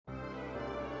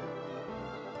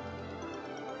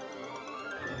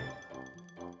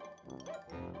Hey,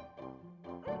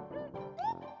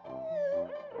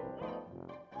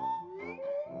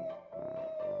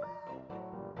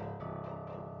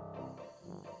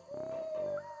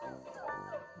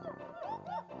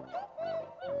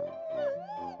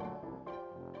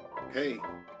 you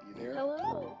there?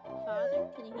 Hello, Father.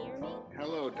 Can you hear me?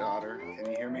 Hello, daughter.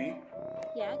 Can you hear me?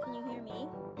 Yeah, can you hear me?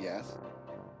 Yes.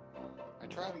 I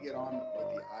tried to get on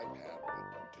with the iPad,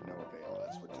 but to no avail.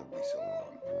 That's what took me so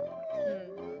long.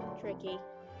 Tricky.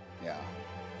 Yeah.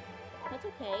 That's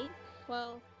okay.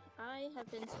 Well, I have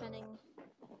been spending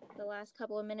the last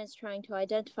couple of minutes trying to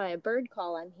identify a bird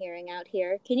call I'm hearing out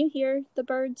here. Can you hear the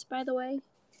birds, by the way?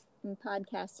 I'm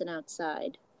podcasting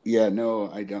outside. Yeah, no,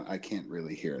 I don't. I can't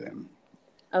really hear them.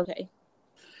 Okay,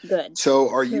 good. So,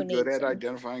 are you Who good needs at them?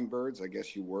 identifying birds? I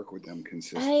guess you work with them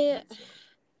consistently.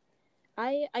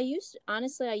 I used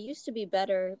to be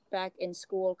better back in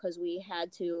school because we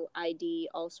had to ID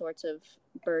all sorts of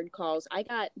bird calls. I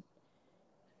got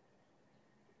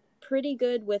pretty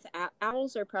good with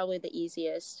owls are probably the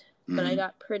easiest, but I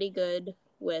got pretty good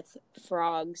with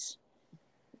frogs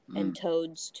and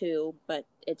toads too, but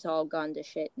it's all gone to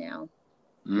shit now.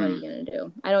 What are you gonna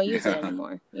do? I don't use it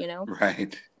anymore, you know?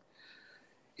 Right.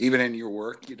 Even in your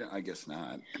work, you don't, I guess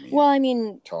not. I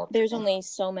mean, there's only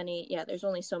so many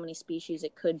species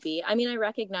it could be. I mean, I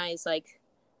recognize like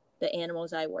the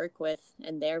animals I work with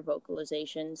and their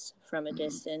vocalizations from a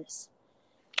distance.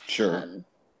 Sure.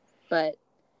 But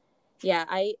yeah,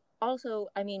 I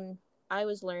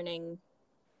was learning,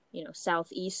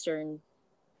 Southeastern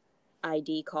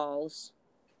ID calls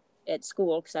at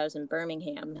school because I was in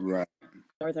Birmingham, right,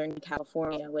 Northern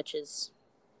California, which is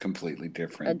completely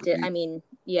different. There's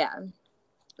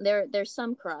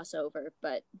some crossover,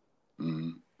 but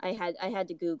I had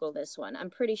to Google this one.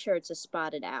 I'm pretty sure it's a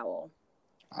spotted owl.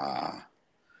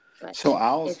 But so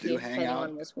owls do hang out. If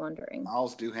anyone was wondering,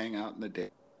 owls do hang out in the day.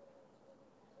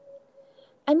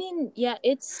 I mean, yeah,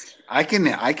 it's. I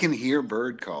can hear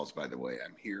bird calls. By the way,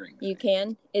 I'm hearing. You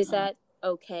can. Is that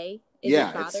okay? Is yeah,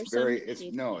 it bothersome?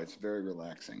 It's very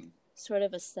relaxing. Sort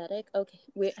of aesthetic. Okay,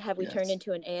 we turned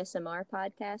into an ASMR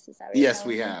podcast? Is that what yes,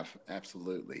 we have.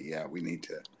 Absolutely. Yeah, we need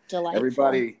to.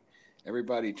 Delightful.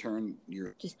 Everybody, turn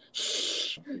your. Just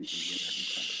shh.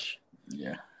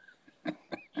 Yeah.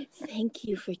 Thank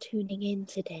you for tuning in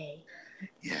today.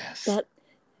 Yes.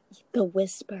 The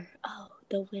whisper. Oh,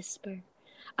 the whisper.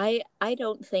 I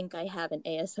don't think I have an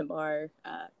ASMR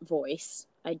voice.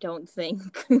 I don't think.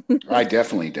 I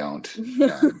definitely don't.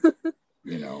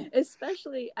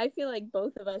 Especially, I feel like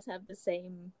both of us have the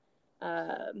same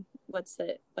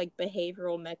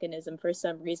behavioral mechanism for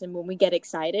some reason. When we get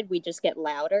excited, we just get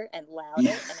louder and louder,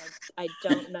 and I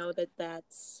don't know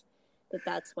that's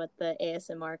what the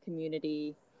ASMR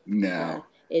community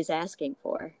is asking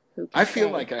for. I feel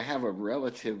like I have a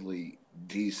relatively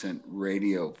decent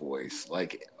radio voice,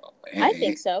 like I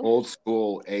think so. Old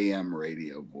school AM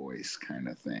radio voice kind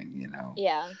of thing,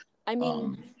 Yeah, I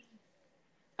mean,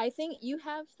 I think you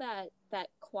have that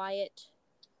quiet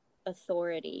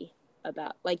authority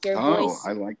about like your voice. Oh,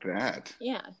 I like that.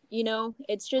 Yeah,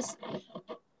 it's just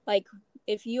like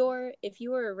if you were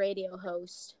a radio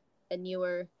host and you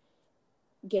were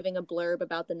giving a blurb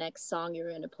about the next song you're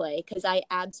going to play, because I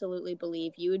absolutely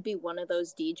believe you would be one of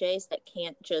those DJs that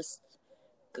can't just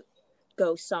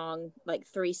go song like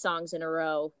 3 songs in a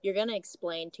row. You're going to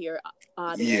explain to your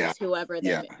audience, whoever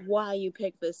why you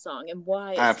picked this song and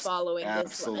why it's following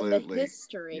this one and the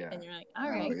history. And you're like, all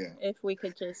right, if we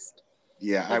could just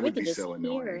I would be so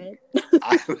annoying.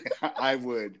 I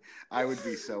would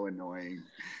be so annoying.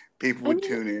 People would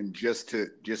tune in just to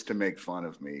make fun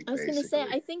of me. I was going to say,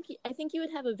 I think you would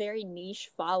have a very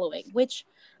niche following, which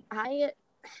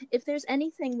if there's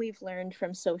anything we've learned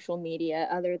from social media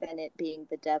other than it being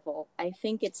the devil, I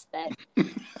think it's that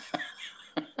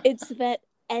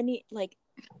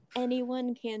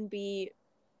anyone can be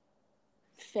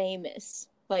famous.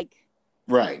 Like,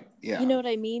 right. Yeah. You know what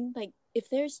I mean? Like, if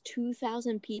there's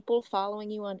 2,000 people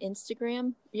following you on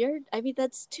Instagram,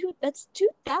 that's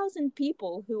 2,000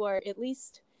 people who are at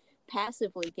least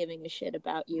passively giving a shit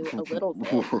about you a little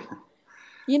bit.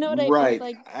 You know what I mean? Right.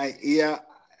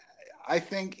 I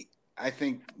think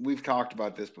we've talked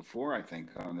about this before. I think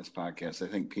on this podcast, I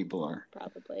think people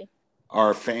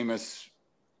are famous.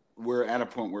 We're at a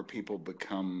point where people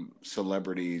become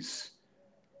celebrities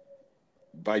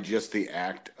by just the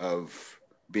act of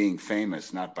being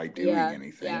famous, not by doing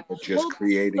anything, but just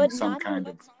creating some kind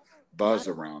of buzz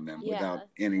around them without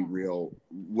any real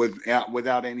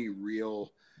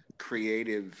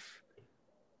creative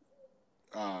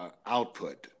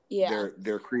output.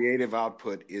 Their creative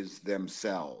output is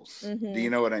themselves. Do you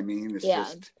know what I mean? It's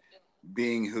just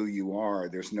being who you are.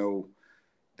 There's no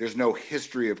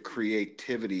history of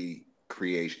creativity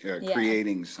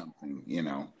creating something, you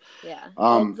know. Yeah.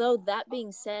 Although that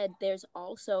being said, there's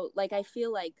also like, I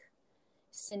feel like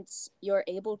since you're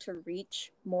able to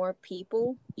reach more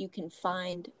people, you can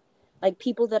find like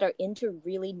people that are into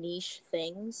really niche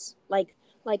things, like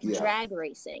drag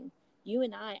racing. You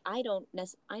and I don't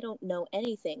know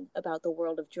anything about the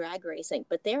world of drag racing,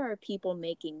 but there are people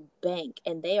making bank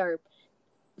and they are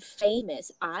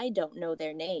famous. I don't know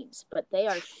their names, but they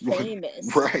are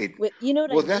famous. Right. With, you know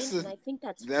what I mean? And I think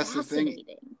that's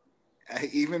fascinating. The thing.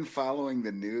 Even following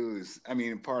the news, I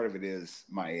mean, part of it is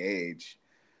my age,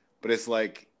 but it's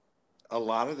like a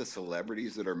lot of the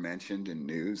celebrities that are mentioned in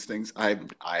news things, I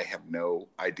have no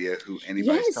idea who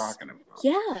anybody's talking about.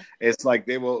 Yeah. It's like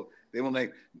they will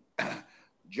name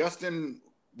Justin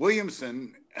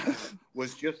Williamson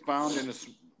was just found in a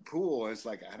pool. It's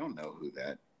like, I don't know who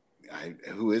that.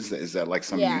 Who is that? Is that like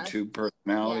some YouTube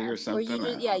personality or something?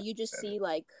 Or you just see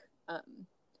like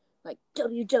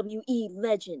WWE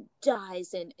legend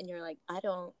dies, and you're like, I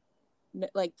don't know,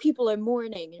 like people are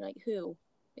mourning. You're like, who?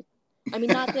 I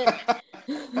mean, not that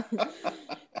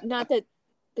not that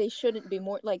they shouldn't be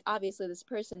more, like, obviously this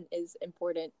person is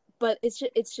important, but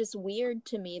it's just weird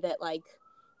to me that like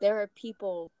there are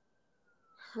people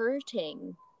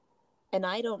hurting and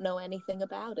I don't know anything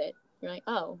about it. You're like,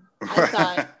 oh, I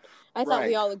thought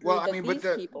we all agreed that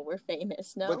these people were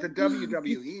famous. No, but the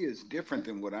WWE is different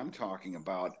than what I'm talking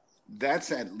about.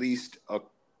 That's at least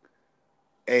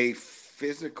a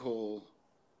physical,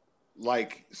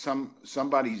 like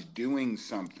somebody's doing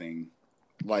something,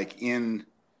 like in,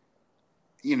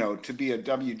 you know, to be a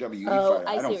WWE fighter.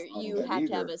 I see. You have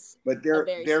to have but they're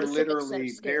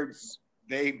literally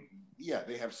they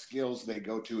have skills. They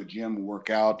go to a gym, work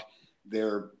out.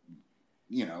 They're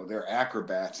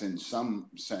acrobats in some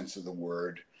sense of the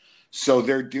word. So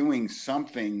they're doing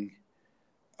something,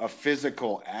 a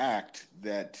physical act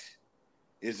that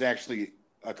is actually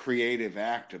a creative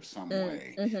act of some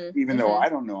way. Even though I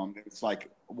don't know them, it's like,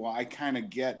 well, I kind of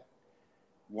get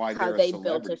why they're a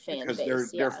celebrity,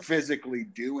 because they're physically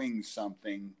doing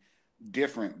something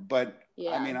different. But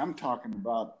I mean, I'm talking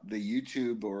about the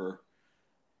YouTube, or,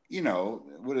 you know,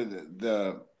 what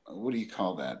are what do you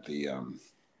call that? The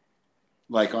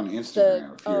like on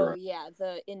Instagram.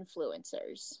 The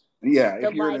influencers. Yeah, the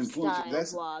if you're an lifestyle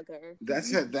influencer,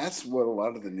 vlogger. That's what a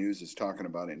lot of the news is talking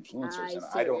about, influencers, and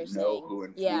I don't know who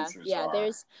influencers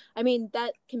are. I mean,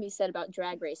 that can be said about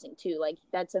drag racing too. Like,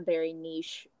 that's a very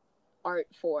niche art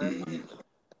form,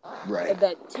 right?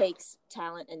 That takes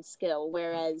talent and skill.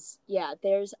 Whereas,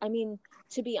 there's, I mean,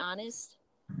 to be honest,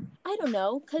 I don't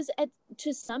know, because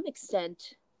to some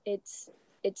extent, it's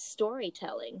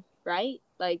storytelling, right?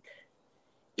 Like,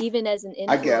 even as an influencer,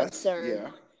 I guess, yeah.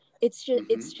 It's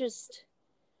just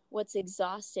what's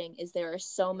exhausting is there are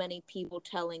so many people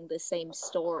telling the same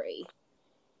story,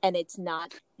 and it's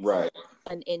not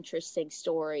an interesting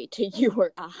story to you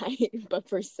or I, but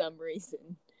for some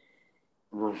reason,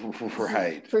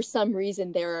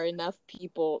 there are enough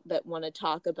people that want to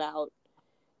talk about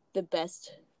the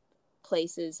best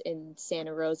places in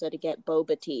Santa Rosa to get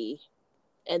boba tea,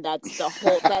 and that's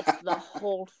the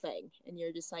whole thing, and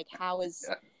you're just like, how is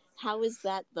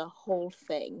that the whole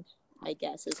thing? I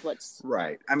guess is what's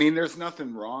right. I mean, there's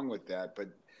nothing wrong with that, but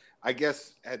I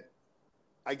guess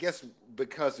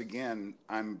because, again,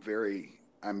 I'm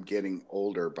getting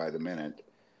older by the minute.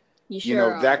 You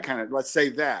know, that kind of, let's say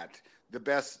that the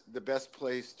best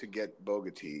place to get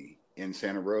boba tea in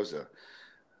Santa Rosa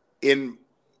in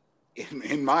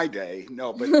my day,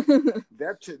 no, but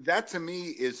that to me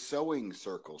is sewing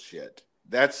circle shit.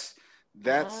 That's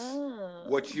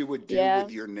what you would do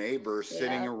with your neighbor,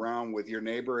 sitting around with your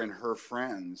neighbor and her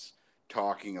friends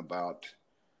talking about,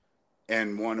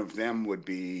 and one of them would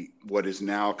be what is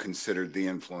now considered the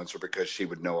influencer, because she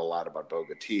would know a lot about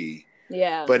boba tea.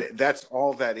 Yeah. But that's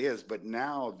all that is. But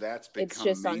now that's become it's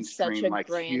just mainstream, on such a like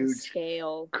grand huge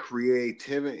scale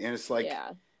creativity, and it's like,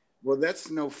 well, that's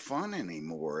no fun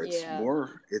anymore. It's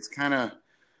more, it's kind of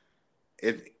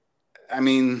it. I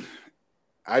mean,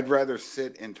 I'd rather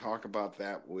sit and talk about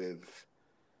that with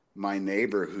my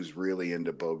neighbor who's really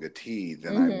into boba tea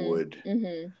than I would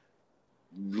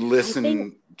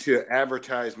listen to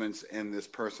advertisements and this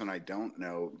person I don't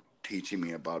know teaching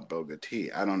me about boba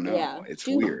tea. I don't know. Yeah. It's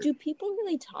weird. Do people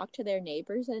really talk to their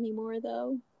neighbors anymore,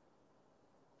 though?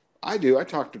 I do. I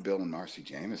talk to Bill and Marcy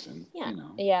Jameson. Yeah. You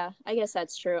know. Yeah, I guess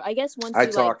that's true. I guess once I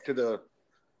talk to the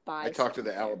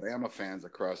Alabama fans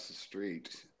across the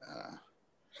street,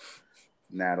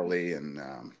 Natalie and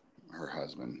her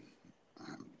husband.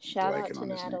 Shout out to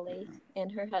Natalie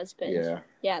and her husband. Yeah.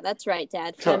 Yeah, that's right,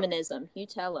 Dad. Feminism. You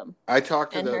tell him. I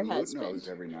talk to the Lutnos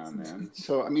every now and then.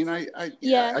 So, I mean, I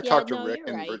talk to Rick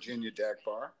and Virginia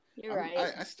Dagbar. You're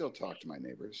right. I still talk to my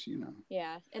neighbors, you know.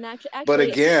 Yeah, and actually but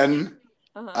again,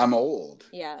 I'm old.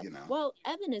 Yeah. You know. Well,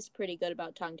 Evan is pretty good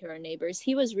about talking to our neighbors.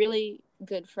 He was really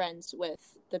good friends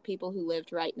with the people who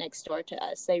lived right next door to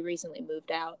us. They recently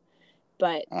moved out,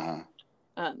 but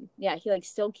yeah, he like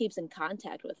still keeps in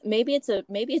contact with. Maybe it's a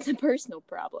personal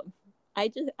problem. I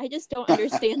just don't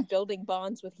understand building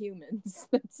bonds with humans.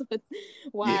 That's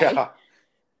why. Yeah.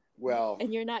 Well.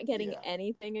 And you're not getting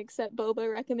anything except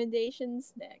boba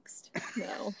recommendations next.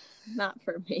 No, not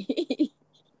for me.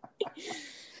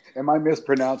 Am I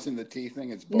mispronouncing the tea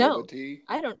thing? It's boba tea?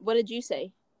 I don't. What did you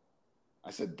say? I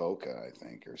said boca, I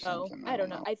think, or something. I don't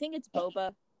know. I think it's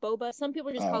boba. Boba. Some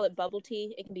people just call it bubble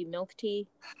tea. It can be milk tea.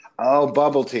 Oh,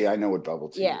 bubble tea. I know what bubble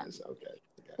tea is. Okay.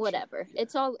 Gotcha. Whatever. Yeah.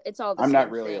 It's all the I'm same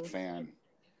not really thing. a fan.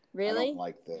 Really?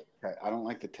 I don't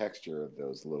like the texture of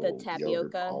those little the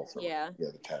tapioca. Yeah,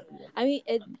 the tapioca. I mean,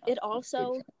 it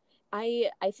also. I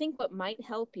think what might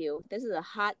help you. This is a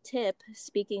hot tip.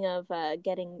 Speaking of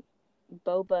getting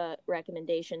boba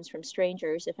recommendations from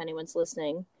strangers, if anyone's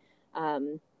listening,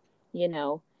 you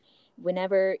know,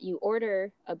 whenever you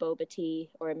order a boba tea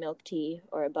or a milk tea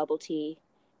or a bubble tea,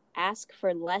 ask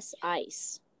for less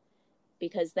ice,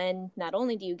 because then not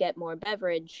only do you get more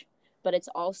beverage, but it's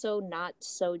also not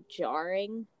so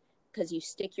jarring, because you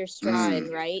stick your straw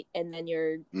in, right? And then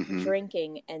you're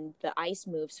drinking and the ice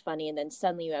moves funny, and then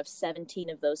suddenly you have 17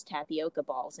 of those tapioca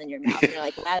balls in your mouth. And you're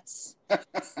like, that's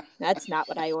not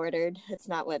what I ordered. It's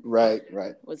not what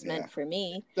was meant for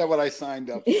me. Is that what I signed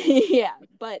up for? Yeah,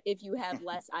 but if you have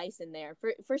less ice in there,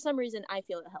 for some reason, I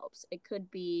feel it helps. It could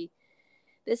be,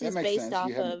 this is based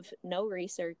off of no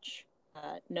research,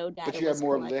 no data. But you have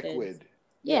more collected. liquid.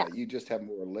 Yeah, you just have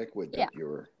more liquid that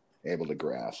you're able to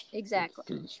grasp. Exactly.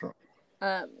 Through the straw.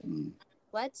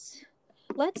 Let's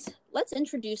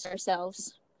introduce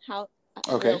ourselves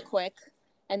real quick,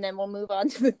 and then we'll move on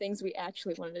to the things we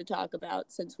actually wanted to talk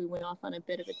about, since we went off on a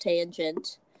bit of a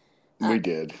tangent. We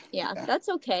did. Yeah, that's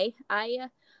okay.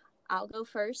 I'll go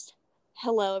first.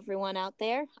 Hello, everyone out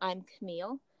there. I'm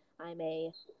Camille. I'm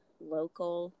a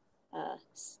local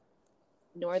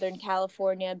Northern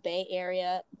California Bay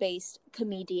Area based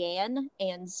comedian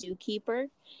and zookeeper,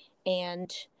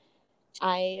 and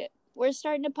we're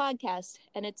starting a podcast,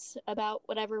 and it's about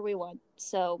whatever we want.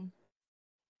 So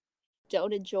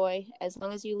don't enjoy, as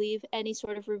long as you leave any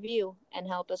sort of review and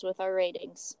help us with our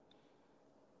ratings.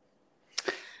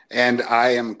 And I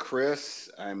am Chris.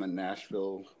 I'm a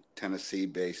Nashville, Tennessee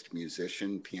based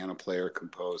musician, piano player,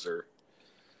 composer,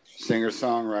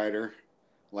 singer-songwriter,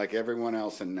 like everyone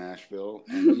else in Nashville.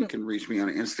 And you can reach me on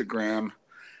Instagram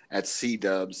at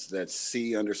CDubs. That's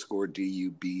C_DUBZZ_,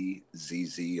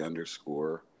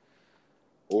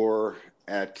 or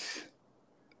at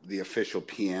the official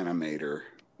Pianimator,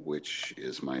 which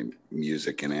is my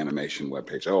music and animation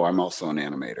webpage. Oh, I'm also an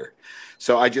animator.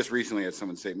 So I just recently had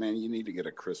someone say, man, you need to get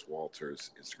a Chris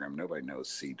Walters Instagram. Nobody knows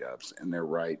C-Dubs. And they're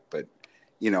right. But,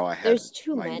 you know, there's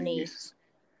too many. Niece.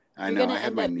 I know. I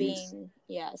had my niece.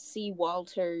 C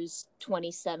Walters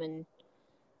 27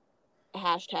 ##.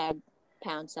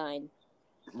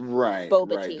 Right.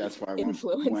 Boba tea. That's why I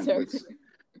influencer.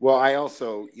 Well, I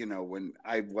also, you know, when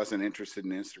I wasn't interested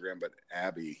in Instagram, but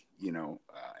Abby,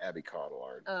 Abby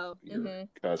Cotillard, your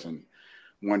cousin,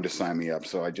 wanted to sign me up.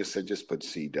 So I just said, just put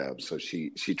C-Dubs. So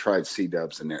she tried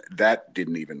C-Dubs in there. That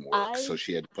didn't even work. So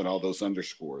she had to put all those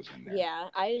underscores in there. Yeah,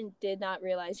 I did not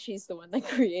realize she's the one that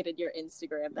created your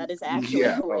Instagram. That is actually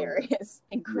hilarious.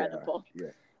 Incredible.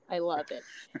 Yeah. I love it.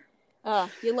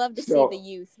 You love to see the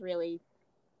youth really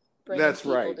bringing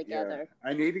people together. Yeah.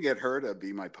 I need to get her to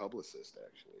be my publicist,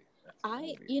 actually.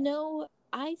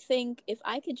 I think if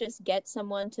I could just get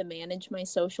someone to manage my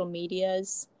social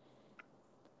medias,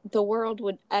 my world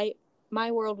would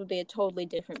be a totally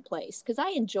different place, because I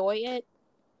enjoy it,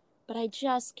 but I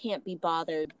just can't be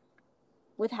bothered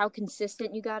with how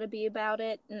consistent you got to be about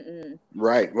it.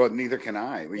 Right. Well, neither can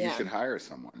I. You should hire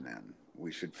someone then.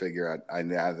 We should figure out.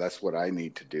 That's what I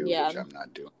need to do, which I'm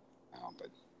not doing now. But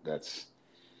that's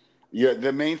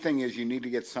the main thing is you need to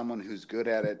get someone who's good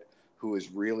at it, who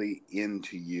is really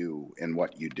into you and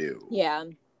what you do. Yeah.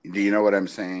 Do you know what I'm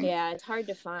saying? Yeah, it's hard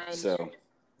to find. So,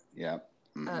 yeah.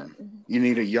 You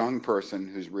need a young person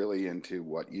who's really into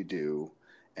what you do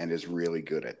and is really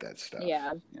good at that stuff.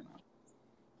 Yeah.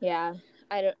 Yeah.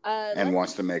 I don't. And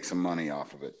wants to make some money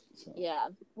off of it. So. Yeah.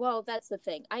 Well, that's the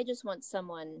thing. I just want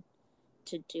someone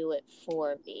to do it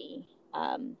for me.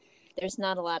 There's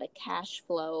not a lot of cash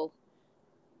flow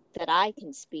that I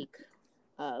can speak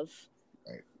of.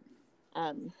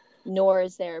 Right. Nor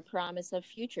is there a promise of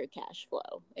future cash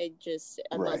flow. It just,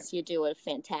 unless Right. you do a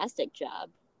fantastic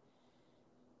job.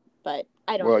 But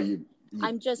I don't Well, know.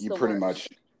 I'm just you the pretty worst.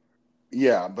 much,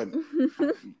 yeah, but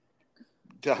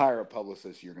to hire a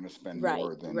publicist, you're going to spend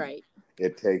more than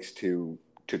it takes to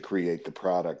create the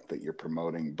product that you're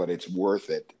promoting, but it's worth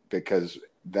it because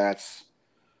that's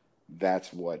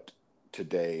what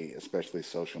today, especially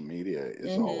social media,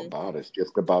 is all about. It's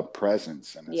just about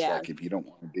presence, and it's like, if you don't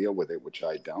want to deal with it, which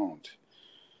I don't,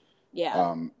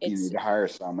 you need to hire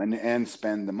someone and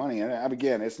spend the money. And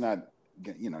again, it's not,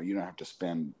 you don't have to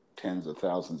spend tens of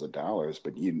thousands of dollars,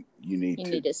 but you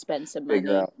need to spend some money.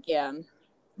 Out,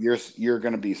 you're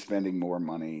going to be spending more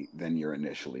money than you're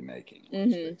initially making.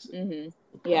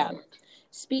 Yeah.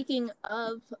 Speaking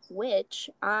of which,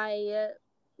 I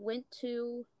went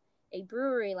to a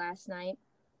brewery last night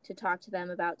to talk to them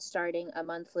about starting a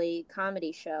monthly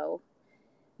comedy show.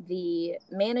 The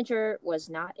manager was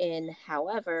not in.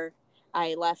 However,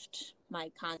 I left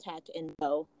my contact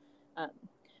info,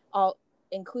 all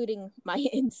including my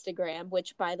Instagram,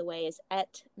 which, by the way, is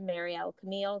at Marielle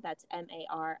Camille. That's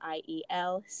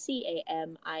MarielCamille,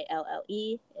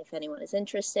 if anyone is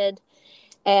interested.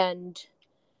 And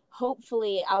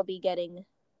hopefully I'll be getting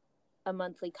a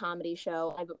monthly comedy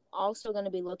show. I'm also going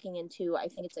to be looking into, I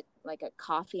think it's a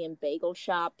coffee and bagel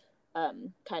shop,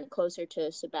 kind of closer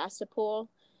to Sebastopol.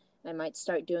 I might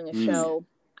start doing a show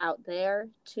out there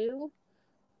too.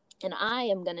 And I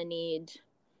am going to need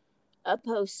a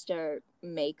poster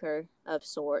maker of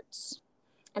sorts.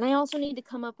 And I also need to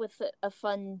come up with a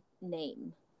fun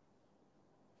name.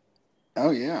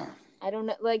 Oh, yeah. I don't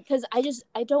know, because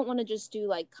I don't want to just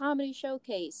do comedy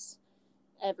showcase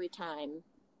every time.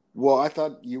 Well, I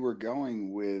thought you were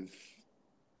going with,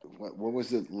 what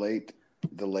was it,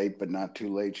 the late but not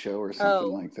too late show or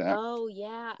something like that. Oh,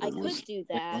 yeah, I could do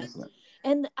that.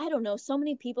 And I don't know, so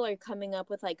many people are coming up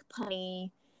with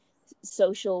punny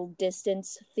social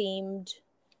distance themed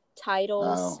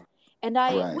titles. And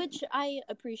which I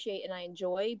appreciate and I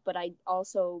enjoy, but I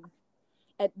also,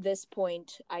 at this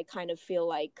point, I kind of feel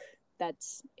like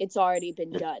it's already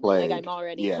been done. I'm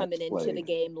already coming into the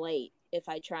game late if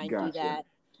I try and do that.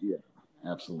 Yeah,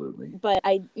 absolutely. But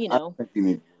I think you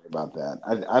need to worry about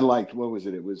that. I liked, what was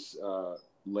it? It was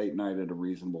Late Night at a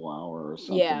Reasonable Hour or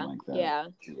something like that. Yeah,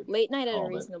 Late Night at a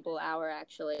Reasonable Hour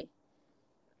actually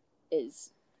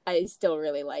I still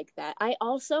really like that.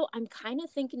 I'm kind of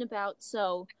thinking about,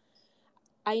 so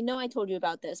I know I told you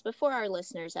about this, but for our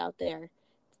listeners out there,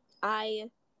 I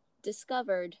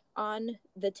discovered on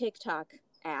the TikTok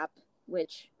app,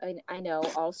 which I know,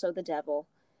 also the devil,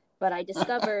 but I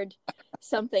discovered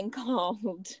something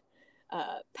called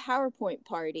PowerPoint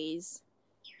parties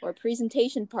or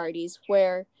presentation parties,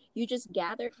 where you just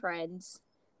gather friends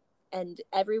and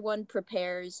everyone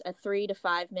prepares a 3 to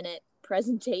 5 minute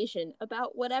presentation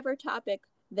about whatever topic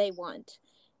they want.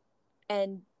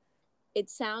 And it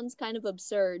sounds kind of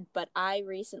absurd, but I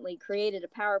recently created a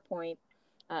PowerPoint,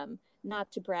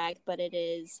 not to brag, but it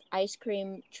is ice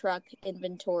cream truck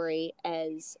inventory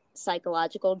as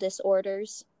psychological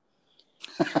disorders.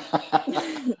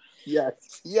 Yes.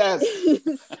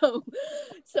 So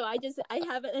I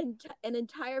have an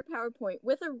entire PowerPoint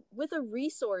with a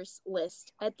resource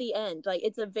list at the end.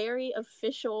 It's a very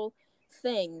official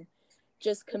thing,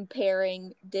 just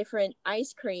comparing different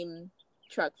ice cream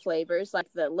truck flavors, like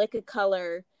the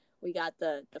Lick-A-Color. We got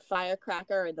the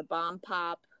Firecracker or the Bomb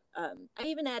Pop. I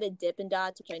even added Dippin'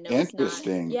 Dots, which I know is not.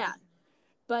 Interesting. Yeah.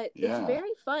 But it's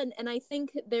very fun, and I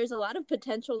think there's a lot of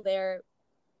potential there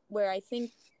where I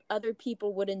think other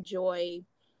people would enjoy,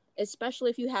 especially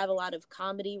if you have a lot of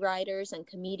comedy writers and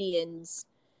comedians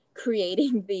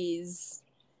creating these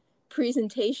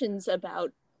presentations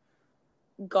about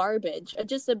garbage,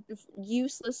 just a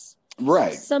useless,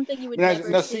 something you would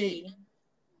never see.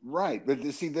 Right, but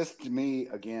see, this to me,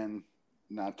 again,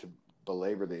 not to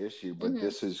belabor the issue, but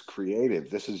this is creative.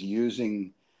 This is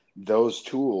using those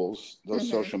tools, those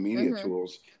social media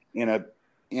tools, in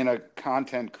a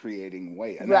content creating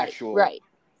way, an actual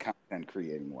content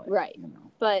creating way. Right.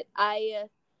 But I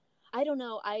don't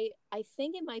know. I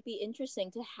think it might be interesting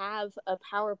to have a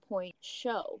PowerPoint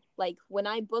show. When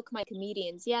I book my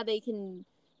comedians, they can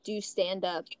do stand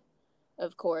up,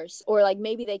 of course, or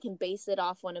maybe they can base it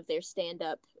off one of their stand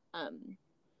up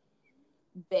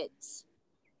bits.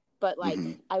 But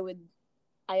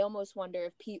I almost wonder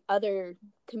if other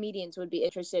comedians would be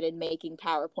interested in making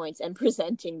PowerPoints and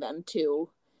presenting them to,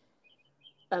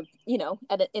 in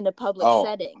a public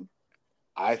setting.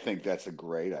 I think that's a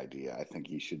great idea. I think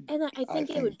you should. And I think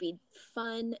it would be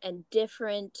fun and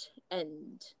different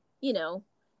and,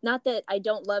 not that I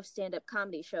don't love stand-up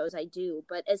comedy shows, I do,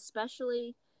 but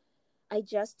especially I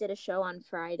just did a show on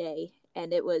Friday,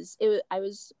 and it was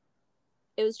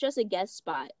just a guest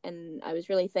spot, and I was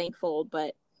really thankful,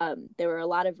 but there were a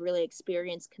lot of really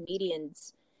experienced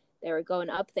comedians that were going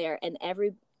up there, and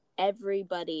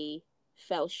everybody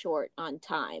fell short on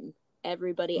time.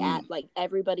 Everybody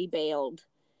bailed,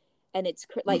 and it's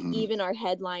like even our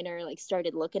headliner like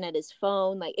started looking at his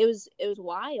phone. Like it was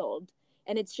wild,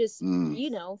 and it's just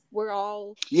we're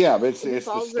all but it's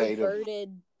all the state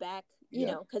reverted back,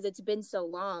 because it's been so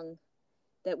long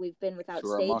that we've been without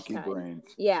through our stage monkey time.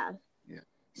 brains. Yeah.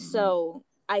 So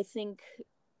I think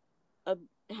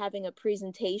having a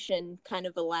presentation kind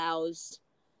of allows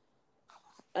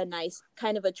a nice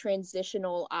kind of a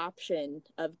transitional option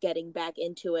of getting back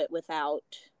into it without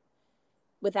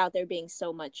there being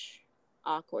so much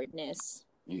awkwardness.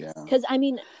 Yeah. Because I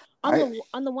mean,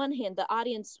 on the one hand, the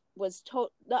audience was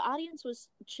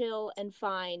chill and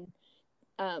fine.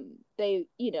 They,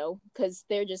 because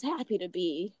they're just happy to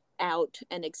be out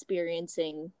and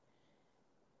experiencing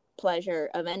pleasure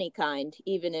of any kind,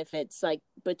 even if it's like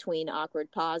between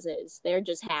awkward pauses. They're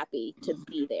just happy to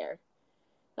be there.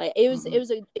 Like it was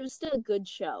still a good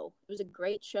show. It was a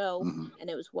great show, and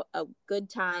it was a good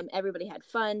time. Everybody had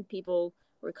fun. People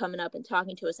were coming up and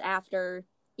talking to us after,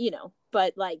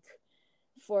 but like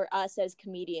for us as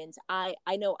comedians, I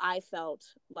know I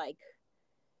felt like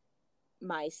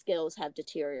my skills have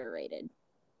deteriorated.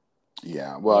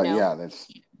 Yeah. Well,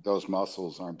 that's, those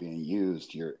muscles aren't being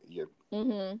used. You're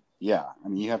yeah. I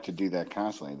mean, you have to do that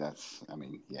constantly.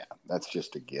 That's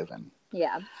just a given.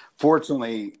 Yeah.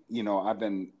 Fortunately, I've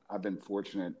been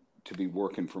fortunate to be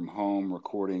working from home,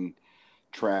 recording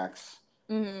tracks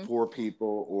for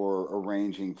people or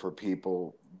arranging for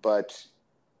people. But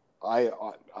I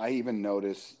even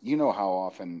notice, how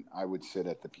often I would sit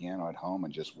at the piano at home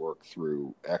and just work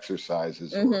through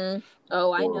exercises I know.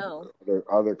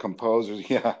 Other composers.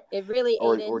 Yeah. It really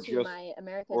ate into my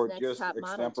America's Next Top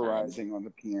Model time. Or just extemporizing on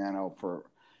the piano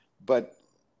but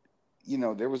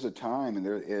there was a time, and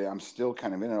I'm still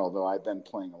kind of in it, although I've been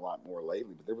playing a lot more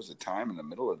lately, but there was a time in the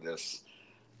middle of this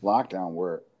lockdown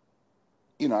where,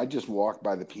 I'd just walk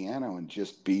by the piano and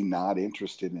just be not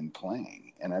interested in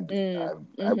playing. And I'd be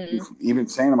even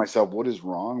saying to myself, what is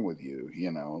wrong with you?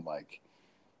 Like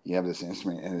you have this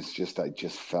instrument, and it's just, I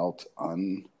just felt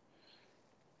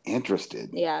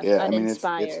uninterested. Yeah. Uninspired. I mean,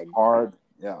 it's hard.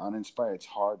 Yeah. Uninspired. It's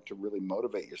hard to really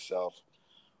motivate yourself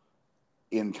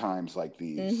in times like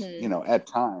these. At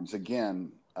times,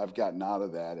 again, I've gotten out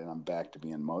of that and I'm back to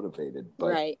being motivated.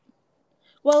 But right.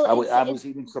 Well, I was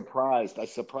even surprised. I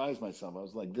surprised myself. I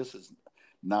was like, this is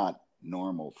not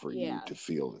normal for you to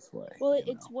feel this way. Well,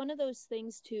 it's one of those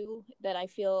things too that I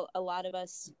feel a lot of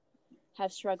us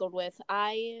have struggled with.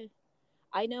 I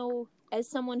know, as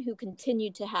someone who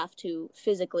continued to have to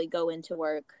physically go into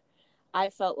work,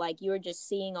 I felt like you were just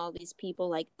seeing all these people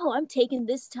like, oh, I'm taking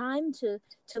this time to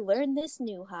learn this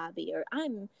new hobby, or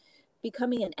I'm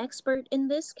becoming an expert in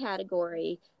this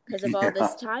category because of all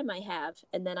this time I have.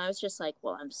 And then I was just like,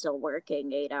 well, I'm still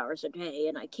working 8 hours a day,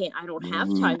 and I don't have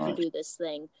time to do this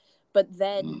thing. But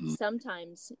then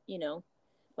sometimes,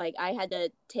 like I had to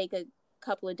take a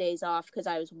couple of days off because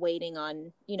I was waiting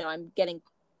on, I'm getting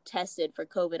tested for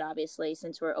COVID, obviously,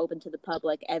 since we're open to the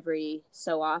public every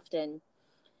so often.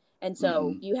 And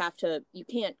so you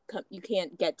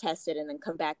can't get tested and then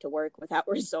come back to work without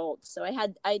results. So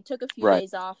I took a few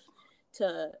days off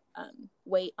to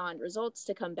wait on results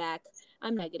to come back.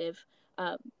 I'm negative.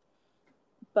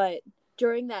 But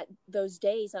during those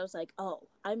days, I was like, oh,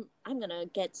 I'm going to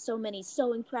get so many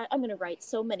sewing practice. I'm going to write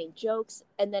so many jokes.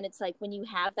 And then it's like, when you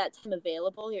have that time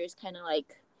available, you're just kind of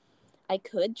like, I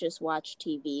could just watch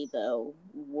TV, though,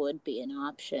 would be an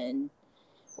option.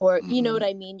 Or, you know what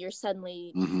I mean? You're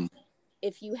suddenly,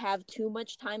 if you have too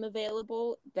much time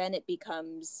available, then it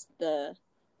becomes that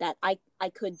I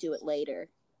could do it later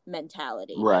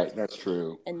mentality. Right, that's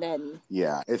true. And then,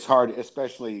 yeah, it's hard,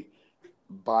 especially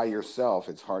by yourself.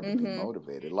 It's hard to be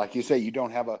motivated. Like you say, you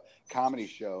don't have a comedy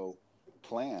show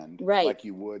planned, right? Like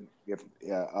you would if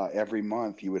every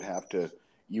month you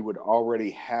would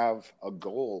already have a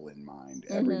goal in mind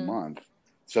every month,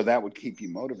 so that would keep you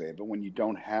motivated. But when you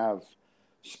don't have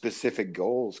specific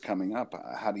goals coming up,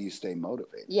 how do you stay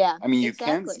motivated? Yeah, I mean,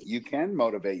 you can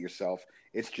motivate yourself.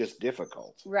 It's just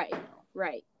difficult. Right,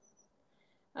 right.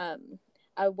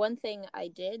 One thing I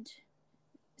did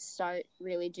start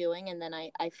really doing, and then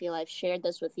I feel I've shared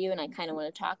this with you, and I kind of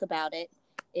want to talk about it,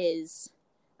 is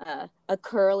a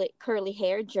curly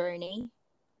hair journey.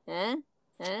 Huh?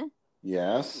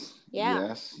 Yes. Yeah.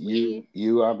 Yes.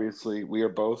 You obviously, we are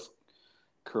both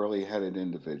curly headed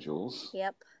individuals.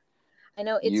 Yep. I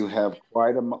know you have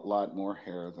quite a lot more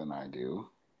hair than I do.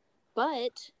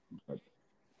 But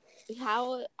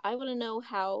I want to know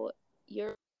how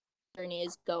your journey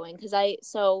is going, because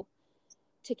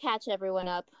to catch everyone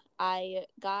up, I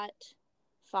got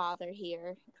father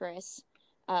here, Chris,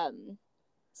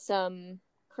 some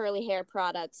curly hair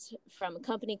products from a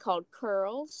company called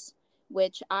Curls,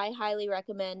 which I highly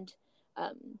recommend.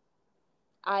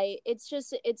 It's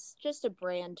just a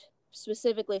brand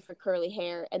specifically for curly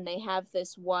hair, and they have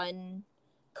this one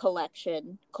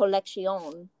collection,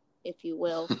 if you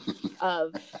will,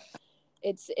 of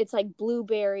it's like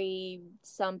blueberry,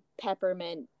 some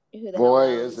peppermint. Who the Boy,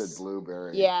 hell knows? is it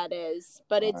blueberry? Yeah, it is.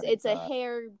 But it's a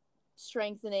hair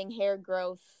strengthening, hair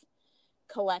growth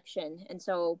collection, and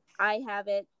so I have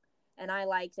it, and I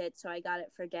liked it, so I got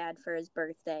it for Dad for his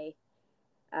birthday,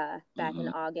 back in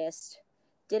August.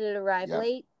 Did it arrive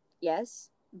late? Yes,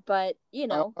 but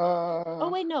oh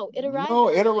wait, no, it arrived. No,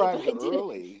 it arrived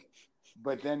early.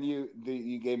 But then you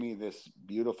gave me this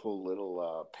beautiful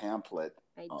little pamphlet.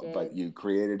 I did. But you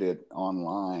created it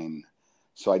online,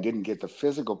 so I didn't get the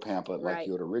physical pamphlet like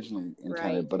you had originally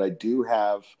intended. Right. But I do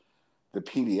have the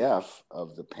PDF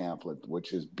of the pamphlet,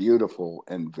 which is beautiful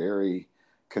and very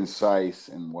concise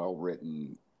and well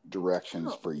written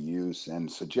directions for use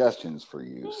and suggestions for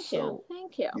use.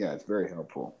 Thank you. Yeah, it's very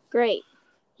helpful. Great.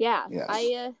 Yeah.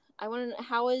 Yes. I want to.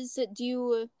 How is it?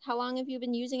 How long have you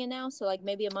been using it now? So like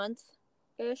maybe a month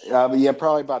ish. Yeah,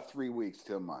 probably about 3 weeks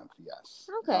to a month. Yes.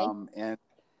 Okay.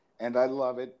 And I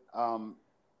love it.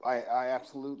 I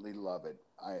absolutely love it.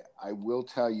 I will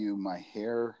tell you, my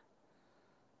hair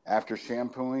after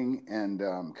shampooing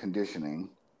and conditioning,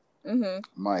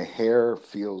 my hair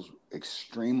feels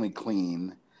extremely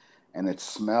clean, and it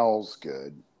smells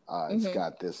good. It's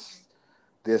got this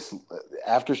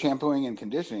after shampooing and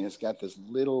conditioning, it's got this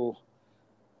little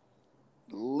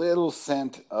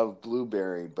scent of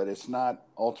blueberry, but it's not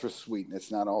ultra sweet and it's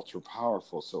not ultra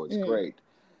powerful, so it's great.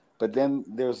 But then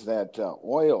there's that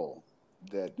oil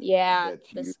that the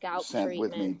you scalp sent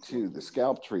treatment with me too, the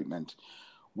scalp treatment,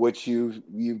 which you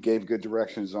gave good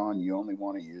directions on. You only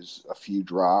want to use a few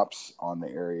drops on the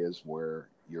areas where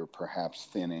you're perhaps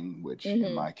thinning, which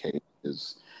in my case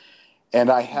is. And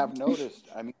I have noticed,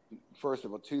 I mean, first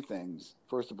of all, two things.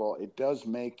 First of all, it does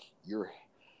make your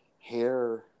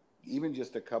hair, even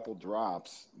just a couple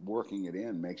drops, working it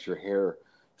in, makes your hair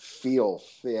feel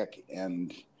thick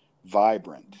and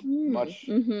vibrant. Much.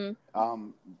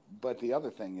 But the other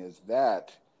thing is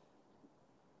that,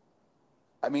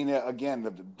 I mean, again,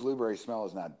 the blueberry smell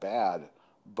is not bad,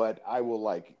 but I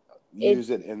will use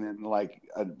it and then 5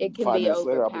 minutes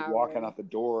later, I'll be walking out the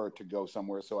door to go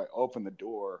somewhere. So I open the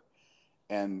door,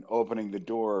 and opening the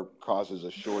door causes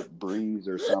a short breeze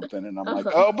or something, and I'm like,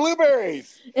 "Oh,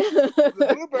 blueberries! The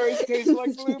blueberries taste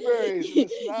like blueberries, and the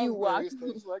snozberries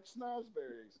taste like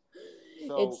snozberries."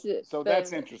 So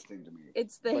that's interesting to me.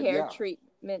 It's the hair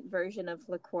treatment version of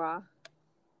LaCroix.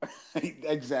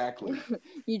 Exactly.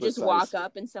 You just walk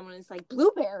up, and someone is like,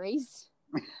 "Blueberries."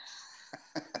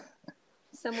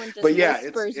 Someone just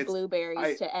whispers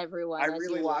blueberries to everyone as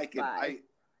you walk by.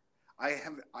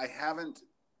 I haven't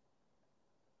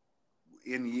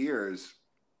in years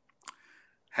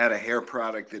had a hair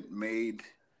product that made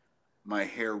my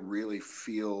hair really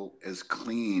feel as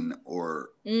clean, or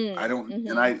I don't,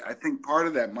 and I think part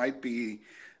of that might be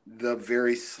the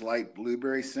very slight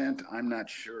blueberry scent. I'm not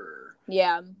sure.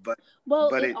 Yeah. But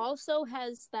it also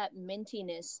has that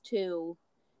mintiness too,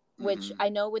 which I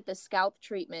know with the scalp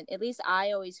treatment, at least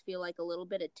I always feel like a little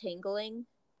bit of tingling,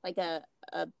 like a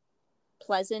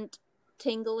pleasant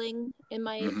tingling in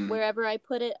my wherever I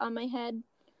put it on my head.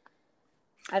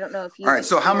 I don't know if you. All right.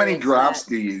 So how many drops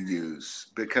do you use?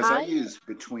 Because I use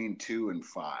between 2 and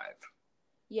 5.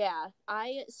 Yeah,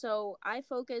 I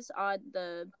focus on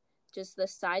the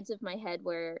sides of my head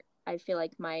where I feel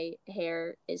like my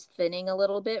hair is thinning a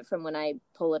little bit from when I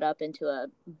pull it up into a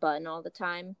bun all the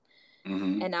time,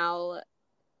 and I'll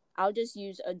just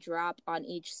use a drop on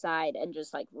each side and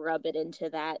just rub it into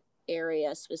that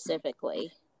area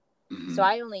specifically. So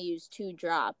I only use 2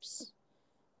 drops.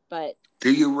 But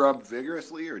do you rub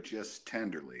vigorously or just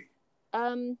tenderly?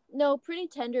 No, pretty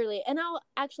tenderly. And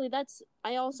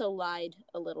I also lied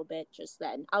a little bit just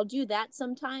then. I'll do that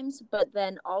sometimes, but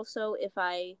then also if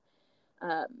I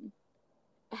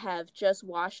have just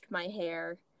washed my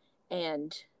hair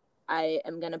and I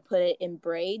am going to put it in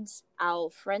braids, I'll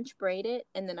French braid it,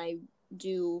 and then I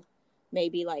do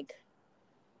maybe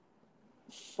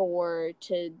 4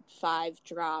 to 5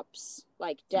 drops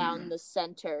down the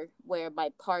center where my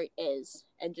part is,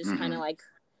 and just kind of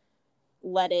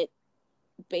let it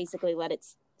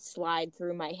slide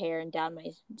through my hair and down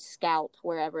my scalp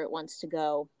wherever it wants to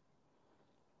go.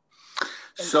 And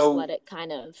just let it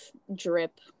kind of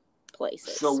drip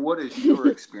places. So what is your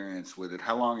experience with it?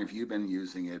 How long have you been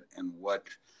using it, and what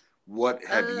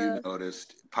have you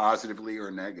noticed positively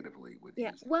or negatively with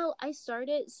using it? Well,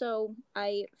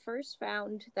 I first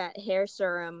found that hair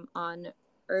serum on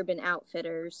Urban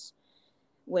Outfitters,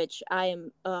 which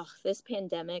this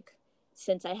pandemic,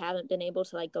 since I haven't been able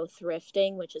to like go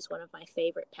thrifting, which is one of my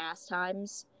favorite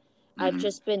pastimes, I've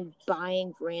just been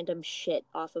buying random shit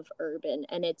off of Urban,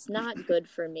 and it's not good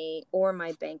for me or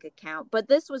my bank account. But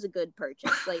this was a good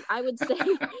purchase. Like I would say,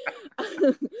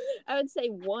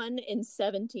 1 in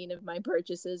 17 of my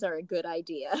purchases are a good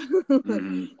idea,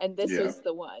 and this was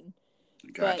the one.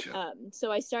 Gotcha. But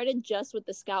so I started just with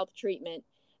the scalp treatment,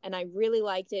 and I really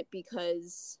liked it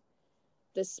because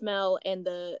the smell and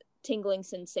the tingling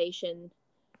sensation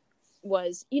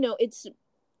was, it's,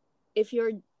 if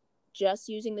you're just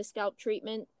using the scalp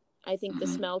treatment, I think the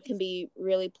smell can be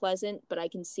really pleasant, but I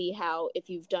can see how if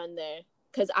you've done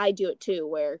because I do it too,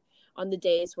 where on the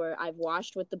days where I've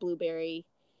washed with the blueberry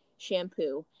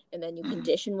shampoo, and then you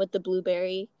condition with the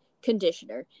blueberry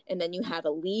conditioner, and then you have a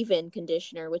leave-in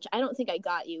conditioner, which I don't think I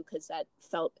got you because that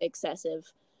felt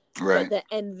excessive. Right.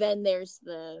 And then there's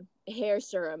the hair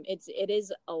serum. It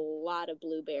is a lot of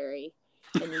blueberry,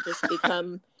 and you just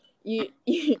become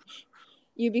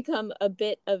you become a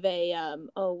bit of a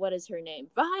what is her name?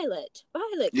 Violet.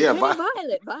 Yeah,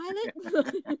 Violet.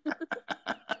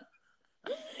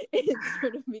 It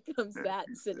sort of becomes that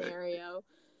scenario.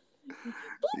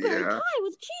 Blueberry pie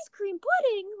with cheese cream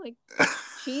pudding, like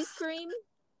cheese cream.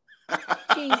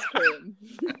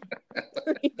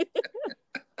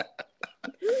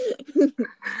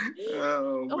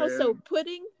 So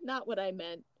pudding, not what I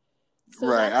meant. So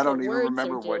right, I don't even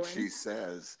remember what she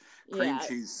says. Cream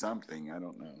cheese something, I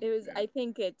don't know. It was, I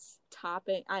think it's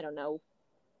topping, I don't know,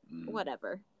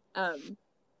 whatever.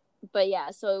 But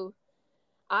yeah, so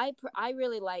I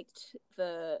really liked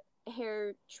the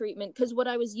hair treatment, because what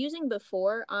I was using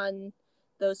before on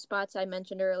those spots I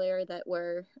mentioned earlier that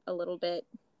were a little bit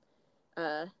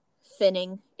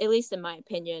thinning, at least in my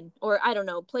opinion, or I don't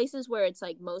know, places where it's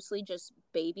like mostly just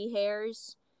baby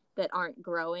hairs that aren't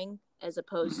growing, as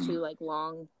opposed to like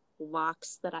long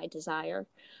locks that I desire.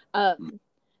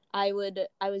 I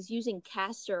was using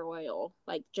castor oil,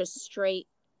 like just straight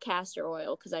castor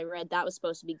oil, because I read that was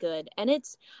supposed to be good, and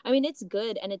it's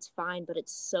good and it's fine, but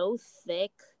it's so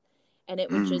thick, and it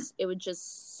would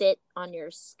just sit on your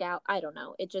scalp. I don't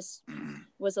know, it just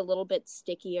was a little bit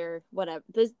stickier. Whatever,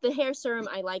 the hair serum,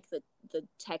 I like the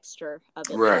texture of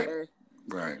it better.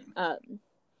 Right.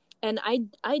 And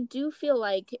I do feel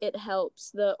like it helps.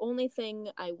 The only thing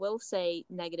I will say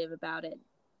negative about it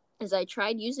is I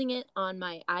tried using it on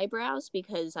my eyebrows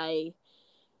because I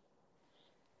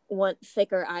want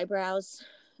thicker eyebrows.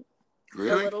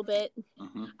 Really? A little bit.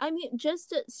 I mean,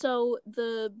 just so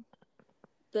the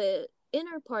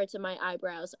inner parts of my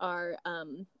eyebrows are,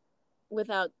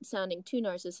 without sounding too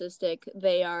narcissistic,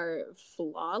 they are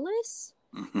flawless.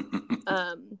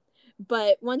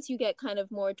 But once you get kind of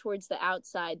more towards the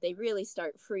outside, they really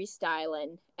start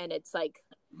freestyling, and it's like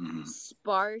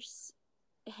sparse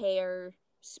hair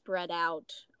spread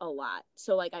out a lot.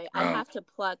 So like I have to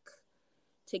pluck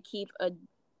to keep a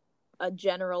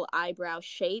general eyebrow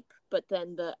shape, but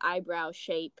then the eyebrow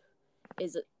shape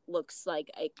looks like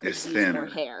I could use more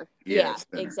hair. Yeah,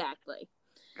 exactly.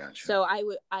 Gotcha. So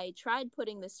I tried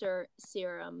putting the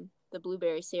serum, the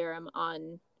blueberry serum,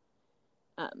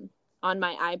 on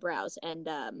my eyebrows, and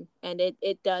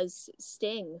it does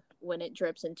sting when it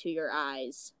drips into your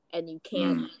eyes, and you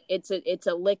can't. It's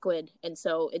a liquid, and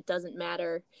so it doesn't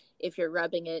matter if you're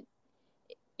rubbing it.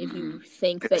 If you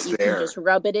think that you can just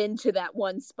rub it into that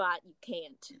one spot, you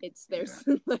can't. There's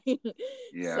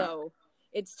so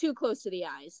it's too close to the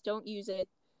eyes. Don't use it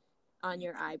on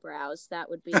your eyebrows.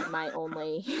 That would be my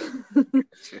only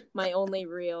my only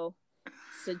real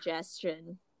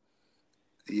suggestion.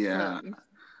 Yeah.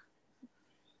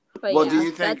 But well, do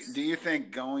you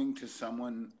think going to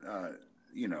someone,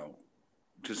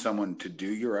 to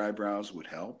do your eyebrows would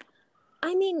help?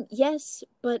 I mean, yes,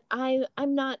 but I'm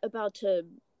not about to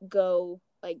go,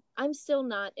 like, I'm still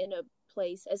not in a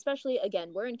place, especially,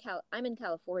 again, I'm in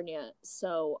California,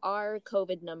 so our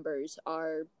COVID numbers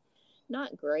are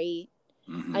not great.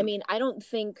 I mean, I don't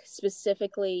think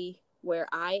specifically where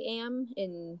I am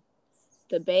in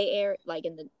the Bay Area, like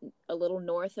a little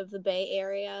north of the Bay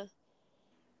Area,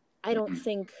 I don't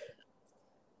think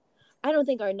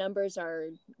our numbers are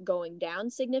going down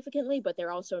significantly, but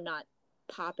they're also not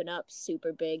popping up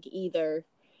super big either.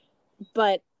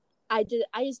 But I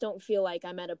just don't feel like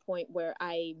I'm at a point where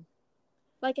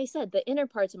like I said, the inner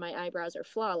parts of my eyebrows are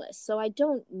flawless. So I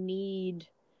don't need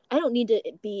to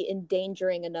be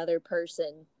endangering another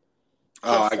person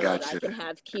just I got you. I can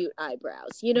have cute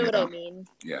eyebrows. You know what I mean?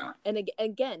 Yeah. And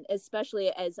again,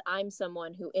 especially as I'm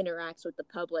someone who interacts with the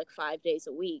public 5 days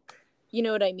a week. You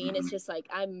know what I mean? Mm-hmm. It's just like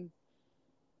I'm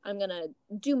going to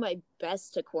do my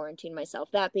best to quarantine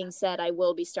myself. That being said, I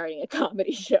will be starting a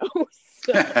comedy show.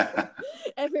 So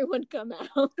everyone come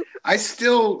out. I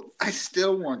still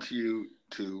want you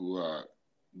to,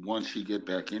 once you get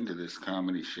back into this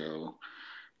comedy show,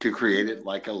 to create it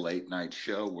like a late night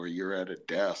show where you're at a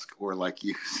desk, or like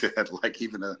you said, like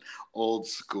even an old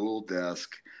school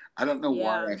desk. I don't know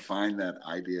why I find that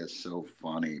idea so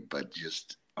funny, but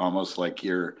just almost like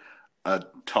you're a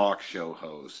talk show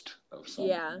host of some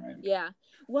kind. Yeah.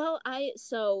 Well,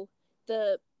 now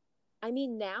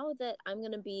that I'm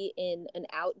going to be in an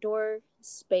outdoor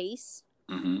space,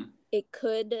 mm-hmm. it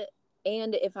could,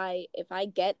 and if I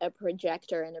get a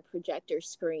projector and a projector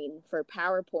screen for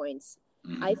PowerPoints,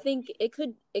 mm-hmm. I think it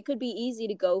could be easy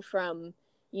to go from,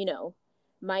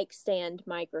 mic stand,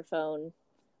 microphone,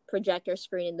 projector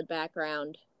screen in the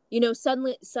background.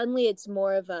 Suddenly it's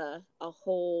more of a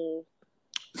whole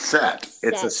set.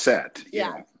 It's a set.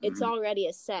 Yeah. Mm-hmm. It's already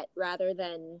a set rather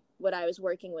than what I was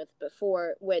working with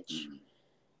before, which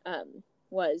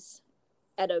was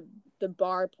at the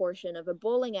bar portion of a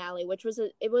bowling alley, which was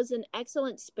an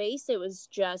excellent space. It was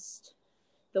just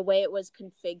the way it was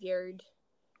configured.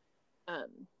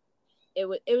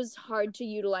 It was hard to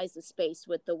utilize the space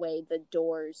with the way the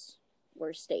doors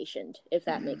were stationed, if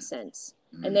that makes sense.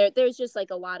 Mm-hmm. And there's just like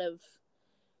a lot of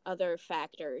other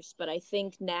factors, but I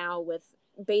think now with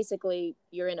basically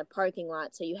you're in a parking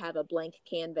lot, so you have a blank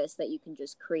canvas that you can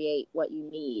just create what you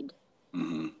need.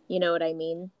 Mm-hmm. You know what I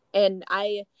mean? And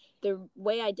the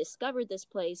way I discovered this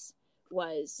place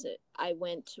was I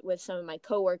went with some of my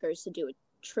coworkers to do a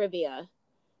trivia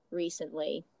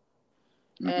recently,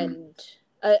 mm-hmm. and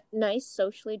a nice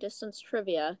socially distanced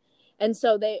trivia. And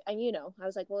so I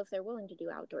was like, well, if they're willing to do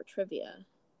outdoor trivia,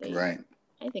 right,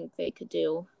 I think they could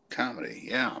do comedy.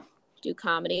 Yeah, do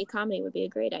comedy. Comedy would be a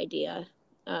great idea.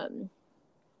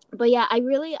 But yeah, I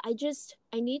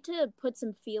need to put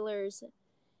some feelers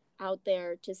out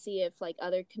there to see if like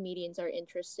other comedians are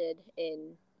interested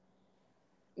in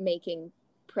making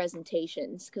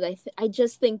presentations, because I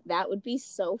just think that would be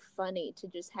so funny to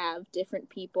just have different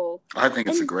people. I think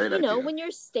it's a great idea. When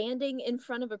you're standing in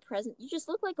front of a you just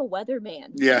look like a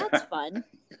weatherman. Yeah, that's fun.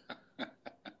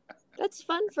 That's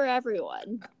fun for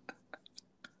everyone.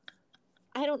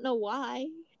 I don't know why,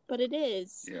 but it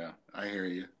is. Yeah, I hear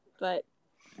you. But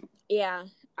yeah,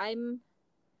 I'm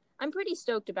pretty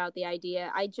stoked about the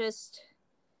idea.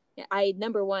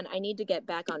 Number one, I need to get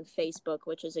back on Facebook,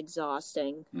 which is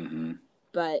exhausting. Mm-hmm.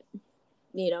 But,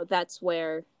 that's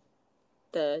where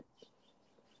the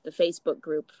Facebook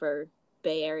group for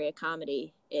Bay Area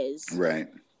comedy is. Right.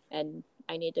 And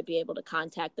I need to be able to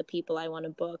contact the people I want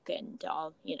to book and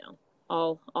all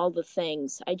the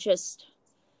things. I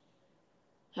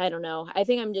don't know. I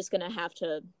think I'm just going to have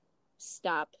to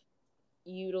stop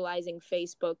utilizing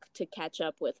Facebook to catch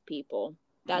up with people.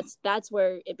 That's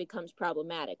where it becomes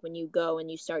problematic, when you go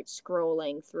and you start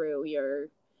scrolling through your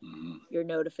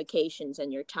notifications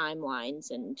and your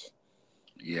timelines. And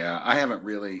yeah, I haven't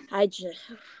really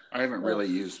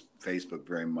used Facebook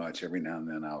very much. Every now and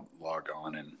then I'll log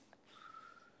on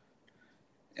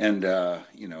and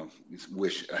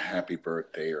wish a happy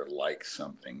birthday or like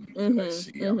something that I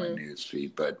see on my news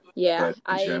feed. But in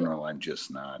general, I'm just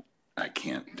not. I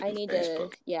can't do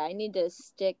Facebook. I need to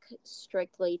stick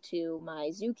strictly to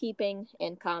my zookeeping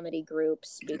and comedy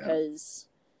groups, because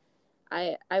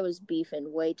I was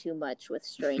beefing way too much with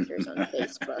strangers on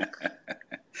Facebook.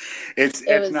 It's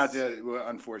not that. Well,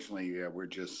 unfortunately, we're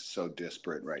just so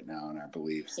disparate right now in our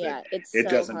beliefs. Yeah, it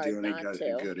doesn't do any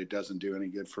good. It doesn't do any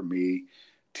good for me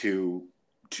to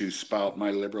spout my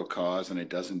liberal cause, and it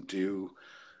doesn't do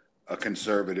a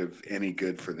conservative any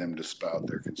good for them to spout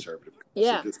their conservative cause.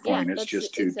 Yeah, at this point, it's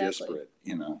just too disparate,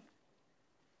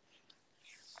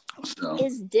 So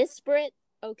is disparate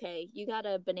okay? You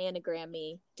gotta bananagram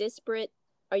me. Disparate.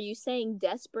 Are you saying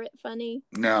desperate funny?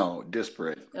 No,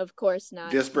 disparate. Of course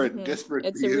not. Disparate. Mm-hmm. Disparate.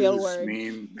 It's views a real word.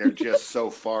 Mean they're just so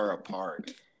far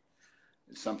apart.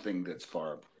 It's something that's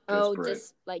far apart.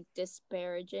 Like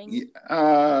disparaging?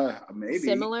 Yeah, maybe.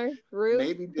 Similar? Rude?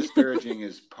 Maybe disparaging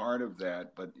is part of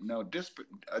that, but no,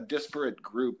 a disparate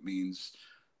group means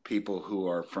people who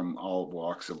are from all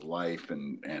walks of life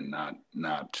and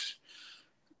not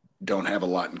don't have a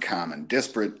lot in common.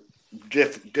 Disparate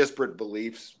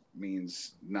beliefs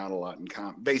means not a lot in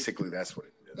common. Basically, that's what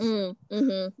it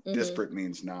Disparate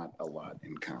means not a lot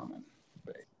in common.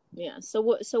 Yeah. So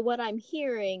what I'm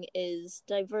hearing is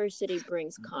diversity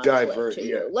brings conflict to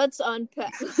you. Let's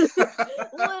unpack.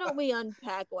 Why don't we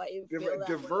unpack why you feel that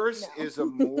diverse way? No. is a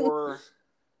more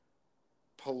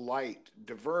polite.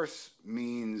 Diverse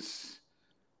means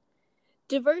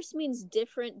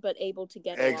different but able to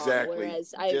get along.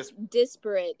 Whereas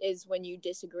disparate is when you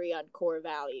disagree on core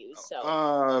values. So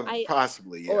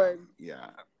possibly, yeah, or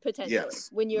yeah, potentially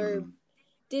when you're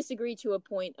disagree to a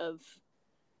point of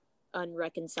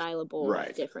unreconcilable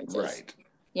differences. Right.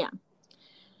 Yeah.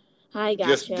 I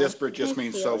gotcha. Disparate just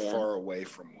means so far away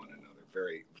from one another,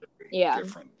 very, very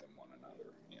different than one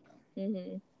another. You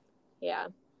know. Yeah.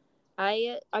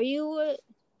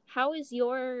 How is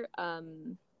your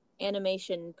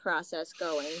animation process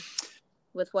going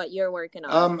with what you're working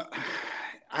on?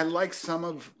 I like some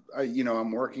of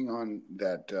I'm working on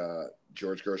that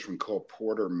George Gershwin Cole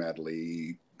Porter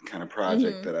medley kind of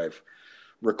project that I've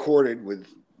recorded with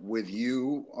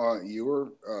you. You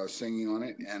were singing on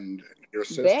it, and your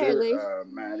sister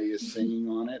Maddie is singing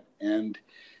on it, and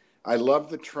I love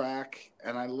the track,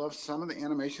 and I love some of the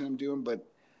animation I'm doing, but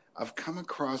I've come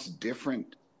across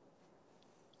different.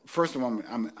 First of all,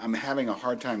 I'm having a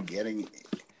hard time getting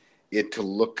it to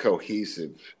look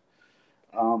cohesive,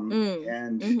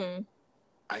 and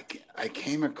I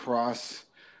came across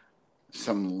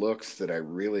some looks that I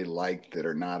really like that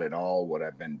are not at all what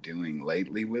I've been doing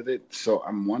lately with it. So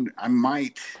I'm wondering, I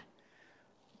might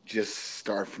just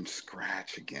start from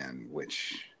scratch again,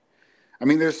 which, I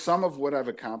mean, there's some of what I've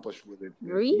accomplished with it.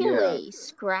 Really? Yeah.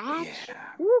 Scratch?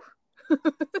 Yeah.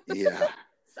 Yeah.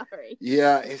 Sorry.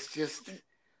 Yeah, it's just,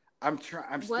 I'm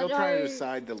still trying to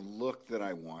decide the look that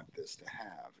I want this to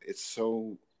have. It's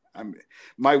so,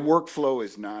 my workflow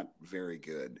is not very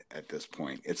good at this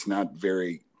point. It's not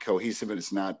very cohesive, and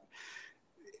it's not.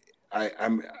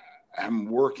 I'm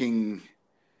working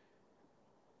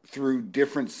through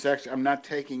different sections. I'm not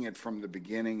taking it from the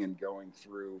beginning and going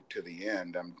through to the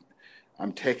end.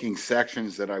 I'm taking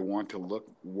sections that I want to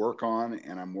work on,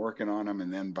 and I'm working on them.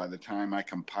 And then by the time I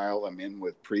compile them in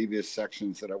with previous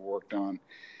sections that I've worked on,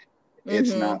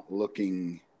 it's not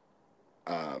looking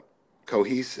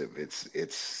cohesive.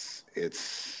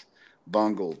 It's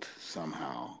bungled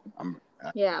somehow.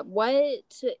 What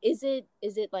is it?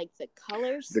 Is it like the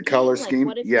color scheme? The color scheme. Like,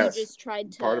 what if you just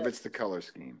tried to part of it's the color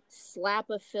scheme. Slap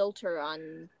a filter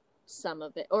on some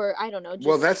of it, or I don't know.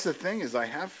 Well, that's the thing is I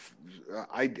have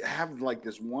like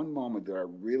this one moment that I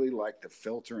really like the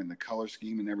filter and the color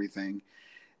scheme and everything,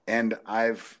 and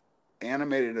I've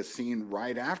animated a scene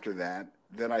right after that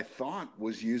I thought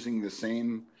was using the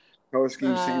same color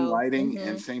scheme, same lighting,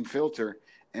 and same filter,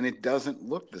 and it doesn't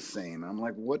look the same. I'm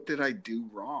like, what did I do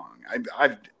wrong?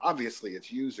 I've obviously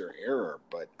it's user error,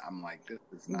 but I'm like, this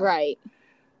is not right.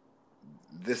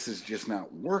 This is just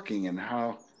not working, and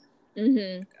how.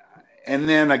 And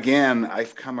then again,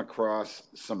 I've come across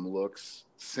some looks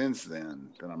since then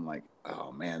that I'm like,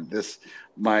 oh man,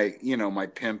 my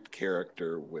pimp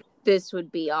character would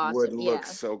be awesome. Would look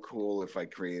so cool if I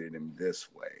created him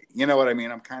this way. You know what I mean?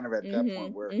 I'm kind of at that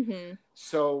point where.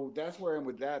 So that's where I'm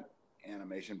with that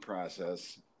animation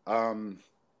process. But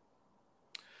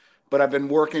I've been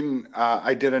working.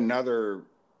 I did another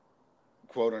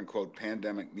quote unquote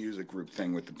pandemic music group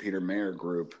thing with the Peter Mayer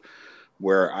group,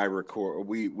 where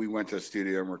we went to a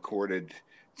studio and recorded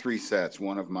 3 sets,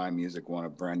 one of my music, one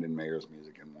of Brendan Mayer's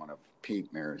music, and one of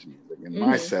Pete Mayer's music. In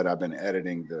my set, I've been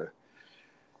editing the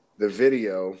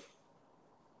video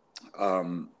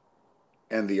and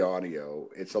the audio.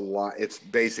 It's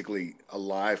basically a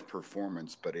live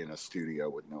performance, but in a studio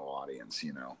with no audience,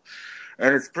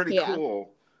 and it's pretty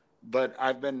cool. But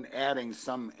I've been adding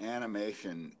some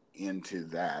animation into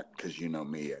that because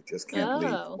me, I just can't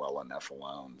leave well enough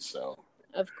alone. So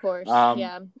of course,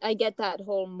 I get that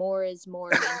whole more is more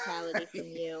mentality from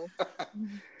you.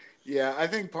 Yeah, I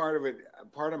think part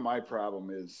of my problem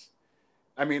is,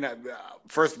 I mean,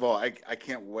 first of all, I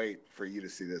can't wait for you to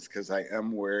see this because I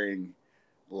am wearing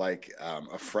like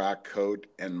a frock coat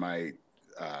and my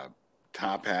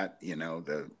top hat,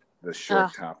 the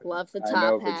short top. Love the top hat. I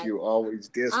know, but you always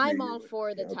diss me. I'm all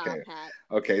for the top hat.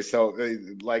 Okay, so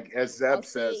like as Zeb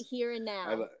says, say it here and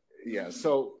now.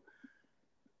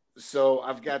 So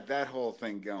I've got that whole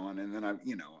thing going, and then I've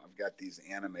got these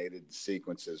animated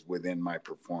sequences within my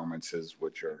performances,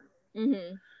 which are.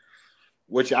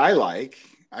 Which I like.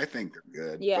 I think they're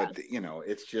good. Yeah. But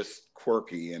it's just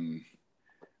quirky, and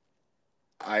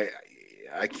I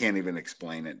can't even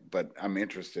explain it. But I'm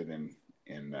interested in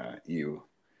you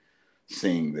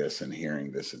seeing this and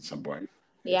hearing this at some point.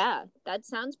 Yeah, that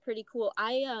sounds pretty cool.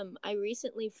 I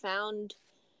recently found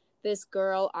this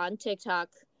girl on TikTok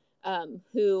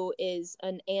who is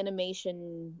an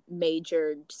animation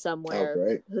majored somewhere. Oh,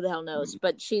 great. Who the hell knows?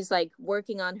 But she's like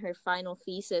working on her final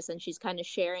thesis, and she's kind of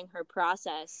sharing her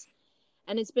process.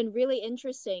 And it's been really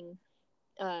interesting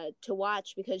to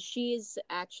watch, because she's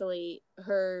actually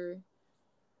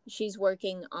she's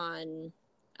working on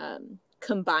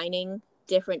combining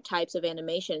different types of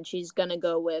animation. She's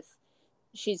combining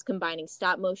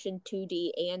stop motion,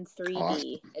 2D, and 3D.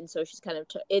 Awesome. And so she's kind of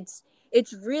it's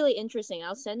really interesting.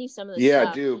 I'll send you some of the stuff.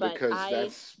 Yeah, do,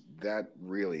 because that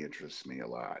really interests me a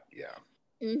lot. Yeah.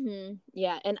 Mm-hmm.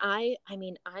 Yeah, and I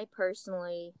mean, I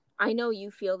personally, I know you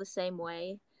feel the same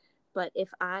way, but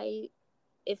if I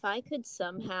could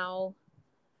somehow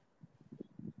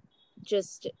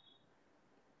just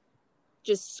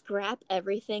scrap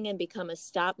everything and become a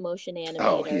stop motion animator.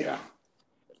 Oh yeah.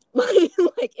 Like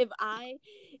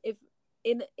if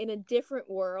in a different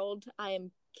world, I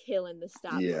am killing the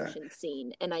stop motion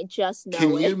scene, and I just know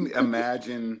Can you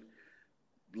imagine,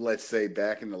 let's say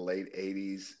back in the late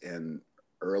 80s and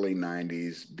early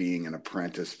 90s, being an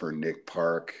apprentice for Nick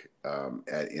Park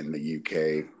in the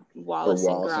UK? Wallace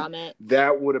and Gromit.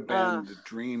 That would have been the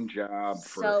dream job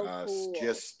for us. Cool.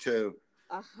 Just to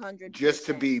 100%. Just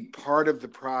to be part of the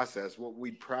process. What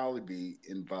we'd probably be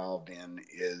involved in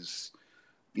is,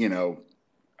 I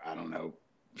don't know,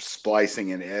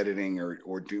 splicing and editing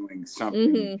or doing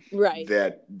something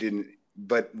that didn't,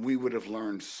 but we would have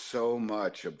learned so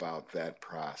much about that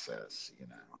process,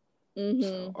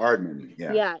 So, Aardman,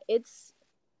 yeah, it's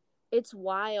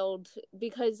wild,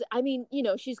 because I mean,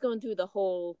 she's going through the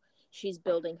whole, she's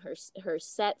building her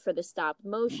set for the stop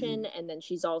motion, and then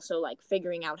she's also like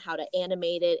figuring out how to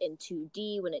animate it in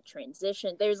 2D when it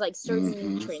transitions. There's like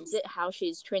certain how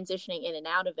she's transitioning in and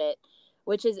out of it,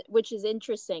 which is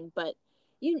interesting. But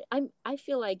I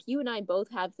feel like you and I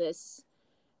both have this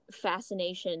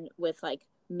fascination with like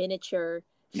miniature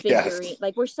figurine.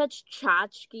 Like, we're such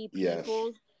tchotchke people. Yes.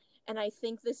 And I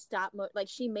think the like,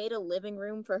 she made a living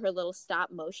room for her little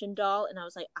stop motion doll, and I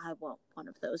was like, I want one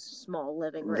of those small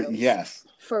living rooms. Yes.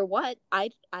 For what?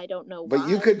 I don't know. But why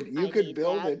you could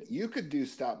build it. You could do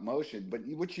stop motion, but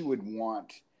what you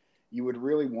would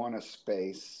really want a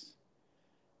space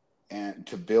and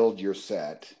to build your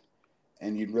set,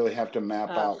 and you'd really have to map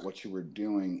out what you were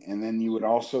doing, and then you would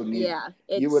also need. Yeah,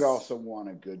 you would also want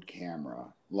a good camera,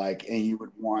 and you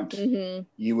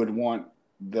would want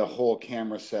the whole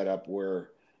camera setup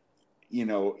where,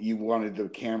 you wanted the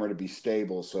camera to be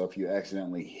stable. So if you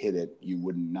accidentally hit it, you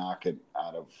wouldn't knock it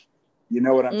out of, you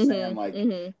know what I'm saying? Like,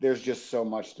 there's just so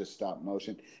much to stop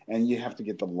motion, and you have to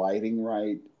get the lighting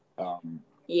right.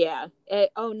 Yeah.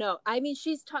 Oh no. I mean,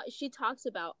 she talks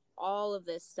about all of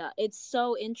this stuff. It's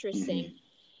so interesting.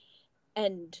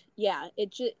 And yeah,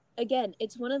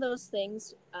 it's one of those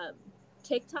things.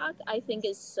 TikTok, I think,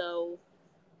 is so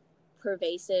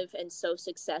pervasive and so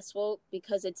successful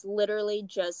because it's literally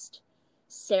just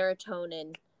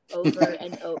serotonin over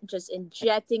and over, just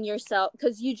injecting yourself,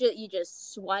 because you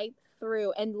just swipe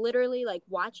through, and literally, like,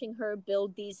 watching her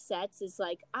build these sets is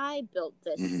like, I built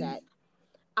this set.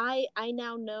 I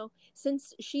now know,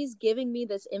 since she's giving me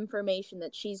this information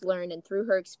that she's learned, and through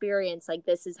her experience, like,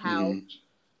 this is how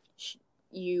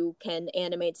you can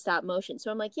animate stop motion. So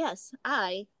I'm like, yes,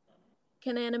 I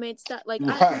can animate stop, like,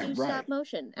 I can do stop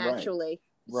motion, actually.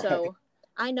 Right. So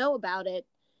I know about it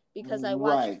because I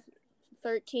watched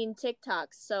 13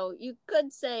 TikToks. So you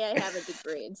could say I have a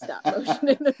degree in stop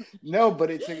motion. No, but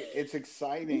it's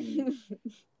exciting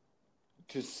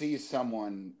to see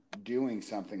someone doing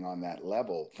something on that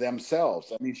level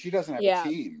themselves. I mean, she doesn't have a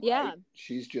team, right? Yeah.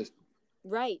 She's just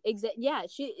Yeah,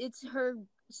 it's her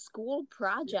school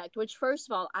project, which, first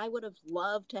of all, I would have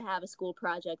loved to have a school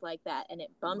project like that, and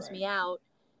it bums me out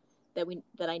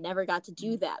that I never got to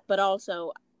do that. But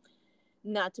also,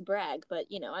 not to brag, but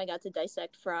I got to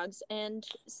dissect frogs and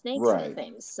snakes and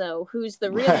things. So who's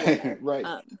the real winner? Right.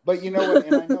 But you know what?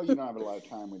 And I know you don't have a lot of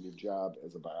time with your job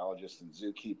as a biologist and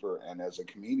zookeeper and as a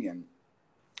comedian,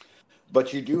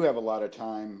 but you do have a lot of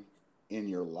time in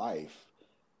your life.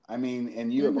 I mean,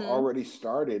 and you have already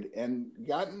started and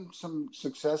gotten some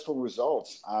successful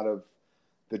results out of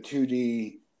the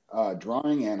 2D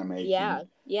drawing animation.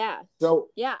 Yeah. So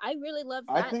yeah, I really love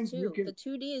that too. The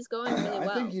 2D is going really well.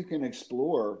 I think you can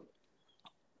explore.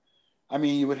 I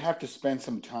mean, you would have to spend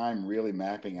some time really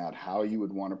mapping out how you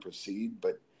would want to proceed,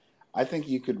 but I think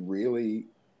you could really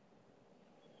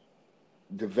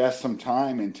invest some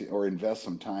time into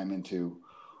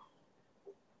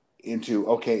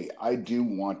okay, I do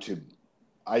want to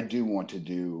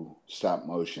do stop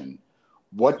motion.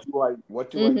 what do I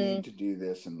Mm-hmm. need to do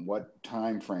this, and what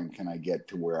time frame can I get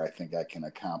to where I think I can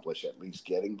accomplish at least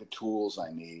getting the tools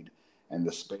I need and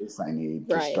the space I need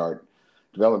to Right. start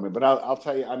development. But I'll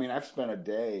tell you, I mean, I've spent a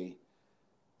day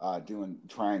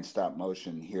trying stop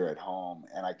motion here at home,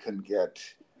 and I couldn't get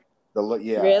the look.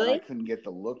 Yeah, and I Really? couldn't get the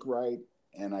look right,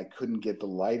 and I couldn't get the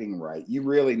lighting right. You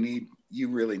really need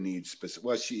specific.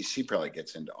 Well, she probably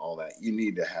gets into all that. You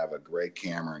need to have a great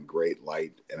camera and great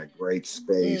light and a great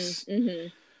space, Mm-hmm.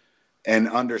 and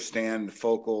understand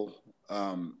focal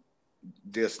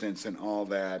distance and all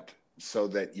that, so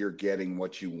that you're getting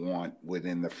what you want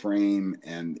within the frame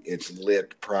and it's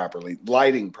lit properly.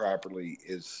 Lighting properly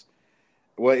is,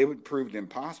 well, it would proved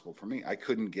impossible for me. I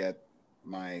couldn't get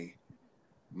my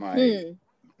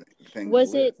thing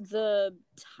Was lit. it the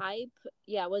type?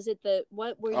 Yeah, was it the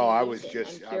what were you I using? I'm I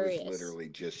was curious. literally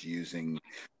just using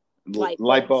Light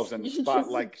bulbs bulbs. and spot,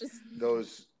 like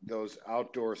Just... those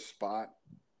outdoor spot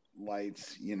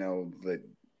lights, that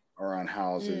are on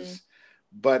houses.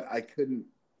 But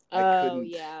Oh,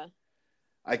 yeah.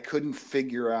 I couldn't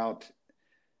figure out,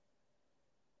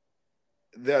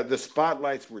 the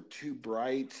spotlights were too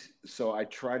bright, so I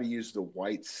try to use the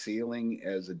white ceiling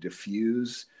as a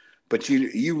diffuse. But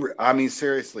I mean,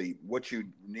 seriously, what you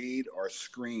need are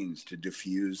screens to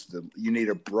diffuse you need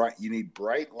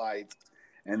bright lights,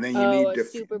 and then you Oh, need a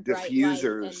super bright light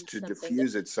diffusers and to something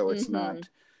diffuse it, so it's mm-hmm. not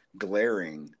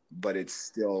glaring, but it's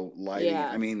still lighting. Yeah.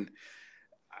 I mean,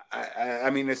 I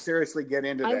mean, to seriously get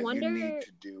into I that, wonder, you need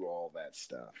to do all that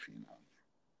stuff,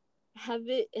 Have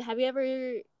you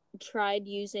ever tried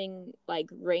using like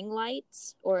ring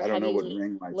lights, or I don't have know what you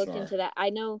ring lights looked are. into that? I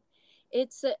know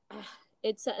it's an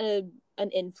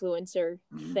influencer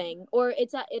Mm-hmm. thing, or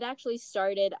it actually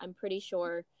started, I'm pretty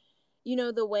sure,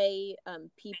 the way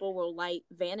people will light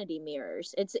vanity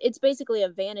mirrors. It's basically a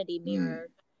vanity mirror,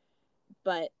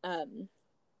 but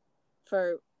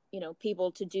for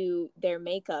people to do their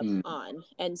makeup on.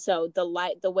 And so the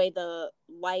way the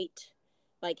light,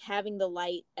 like having the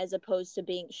light as opposed to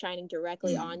being shining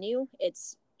directly on you,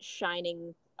 it's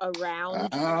shining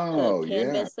around the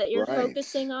canvas that you're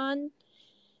focusing on.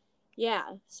 Yeah,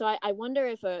 so I wonder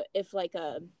if like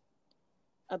a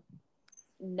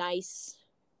nice,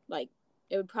 like,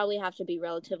 it would probably have to be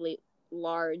relatively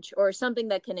large or something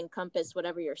that can encompass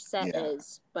whatever your set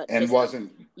is, but and just wasn't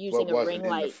using a ring in the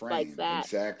light frame like that.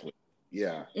 exactly.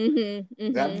 Yeah.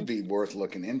 Mm-hmm. That would be worth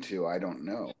looking into. I don't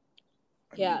know.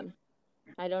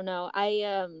 I don't know.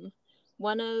 I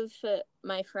one of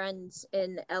my friends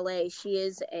in LA, she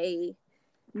is a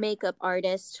makeup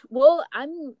artist. Well,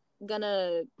 I'm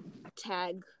gonna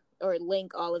tag or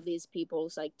link all of these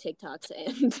people's like TikToks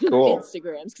and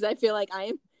Instagrams, because I feel like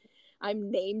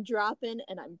I'm name dropping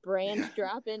and I'm brand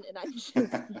dropping, and I'm just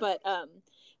but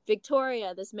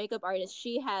Victoria, this makeup artist,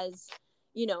 she has,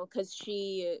 because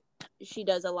she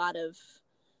does a lot of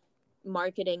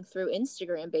marketing through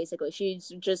Instagram. Basically, she's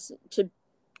just, to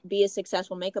be a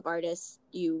successful makeup artist,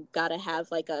 you gotta have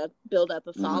like a build up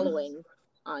a following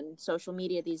on social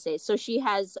media these days. So she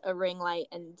has a ring light,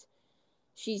 and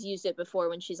she's used it before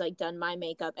when she's like done my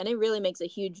makeup, and it really makes a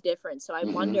huge difference. So I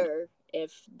wonder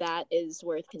if that is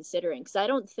worth considering, because I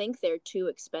don't think they're too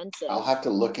expensive. I'll have to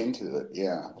look into it.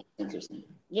 Yeah, interesting.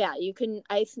 Yeah, you can.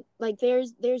 Like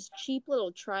there's cheap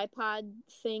little tripod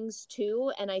things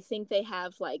too, and I think they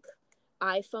have like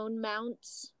iPhone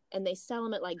mounts, and they sell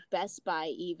them at like Best Buy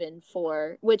even,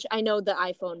 for which I know the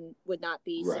iPhone would not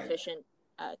be sufficient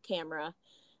camera,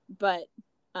 but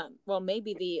well,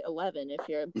 maybe the 11 if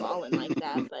you're balling like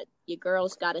that, but your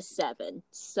girl's got a 7,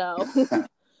 so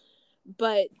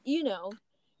but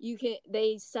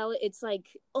they sell it, it's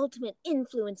like ultimate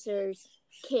influencers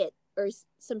kit or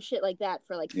some shit like that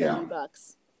for like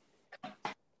 $30.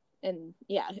 And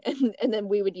and then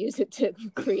we would use it to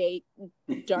create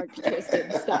dark,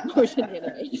 twisted stop motion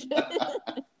animation.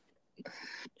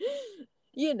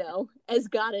 As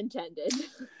God intended.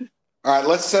 All right,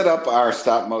 let's set up our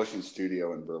stop motion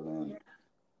studio in Berlin.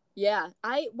 Yeah,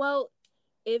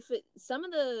 if some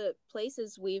of the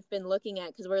places we've been looking at,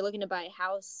 because we're looking to buy a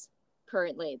house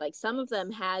currently, like some of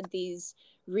them had these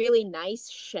really nice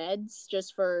sheds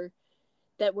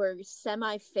that were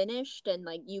semi-finished, and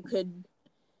like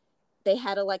they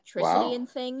had electricity and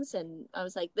things, and I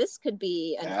was like, this could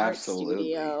be an art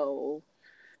studio.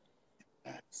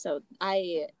 So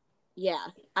I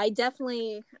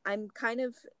definitely, I'm kind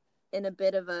of in a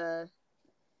bit of a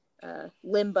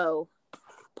limbo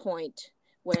point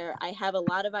where I have a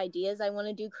lot of ideas I want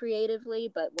to do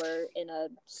creatively, but we're in a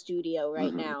studio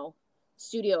right now,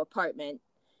 studio apartment,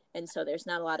 and so there's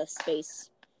not a lot of space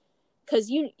because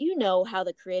you know how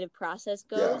the creative process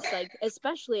goes. Yeah. Like,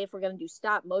 especially if we're going to do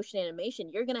stop motion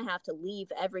animation, you're going to have to leave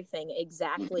everything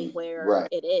exactly where Right.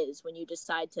 it is when you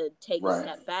decide to take a Right.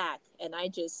 step back. And I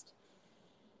just,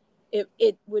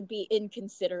 it would be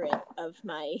inconsiderate of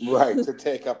my Right, to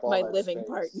take up all my that living space.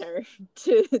 partner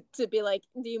to be like,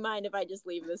 do you mind if I just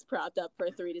leave this propped up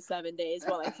for 3 to 7 days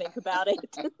while I think about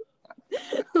it?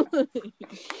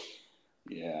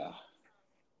 Yeah.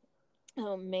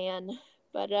 Oh man.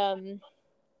 But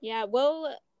yeah,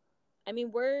 well, I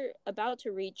mean, we're about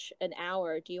to reach an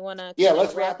hour. Do you want to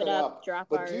let's wrap it up? Drop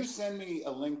but our... do send me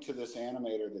a link to this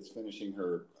animator that's finishing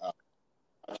her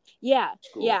yeah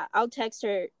school. Yeah, I'll text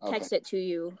it to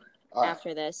you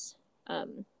after this.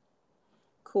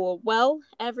 Cool. Well,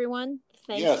 everyone,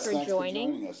 thanks for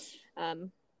joining us.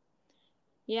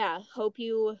 Yeah, hope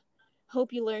you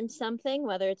learned something,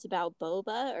 whether it's about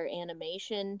boba or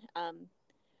animation.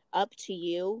 Up to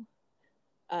you.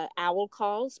 Owl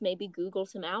calls, maybe Google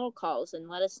some owl calls and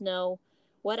let us know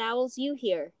what owls you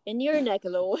hear in your neck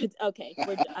of the woods. Okay,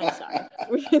 I'm sorry.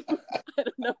 I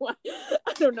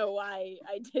don't know why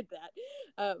I did that.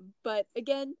 But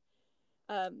again,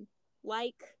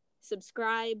 like,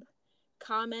 subscribe,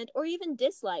 comment, or even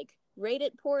dislike. Rate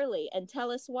it poorly and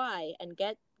tell us why, and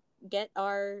get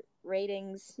our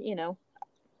ratings,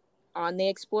 on the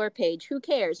Explore page. Who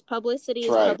cares? Publicity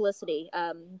is publicity.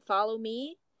 Follow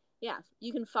me. Yeah,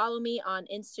 you can follow me on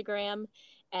Instagram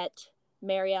at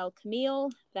Marielle Camille.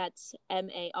 That's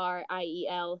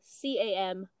MarielCamille.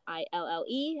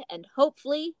 And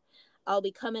hopefully I'll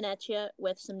be coming at you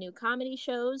with some new comedy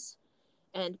shows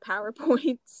and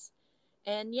PowerPoints.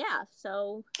 And yeah,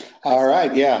 so. All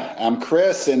right. Yeah, I'm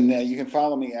Chris, and you can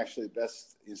follow me. Actually, the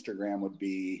best Instagram would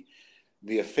be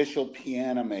The Official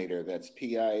Pianimator. That's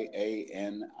Piani.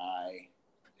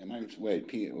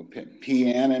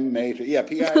 Pianimator. Yeah,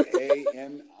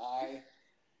 Pianimator.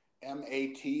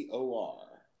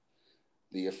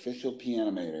 The Official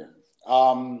Pianimator.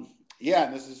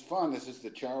 Yeah, this is fun. This is the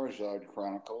Charizard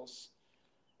Chronicles,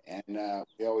 and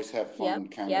we always have fun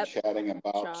chatting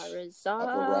about Charizard.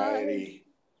 A variety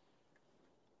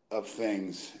of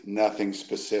things. Nothing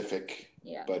specific.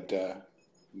 Yeah. But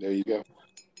there you go.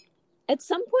 At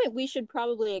some point, we should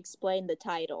probably explain the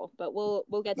title, but we'll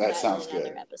get to that in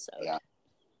another episode.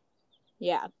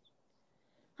 Yeah.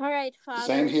 All right, Father.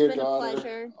 Same here, it's been daughter. A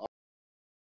pleasure.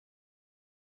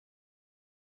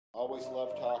 Always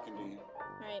love talking to you. All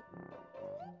right.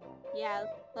 Yeah,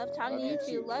 love talking to you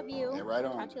too. Love you. Yeah, right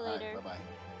on. Talk to you later. Right,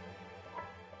 bye-bye.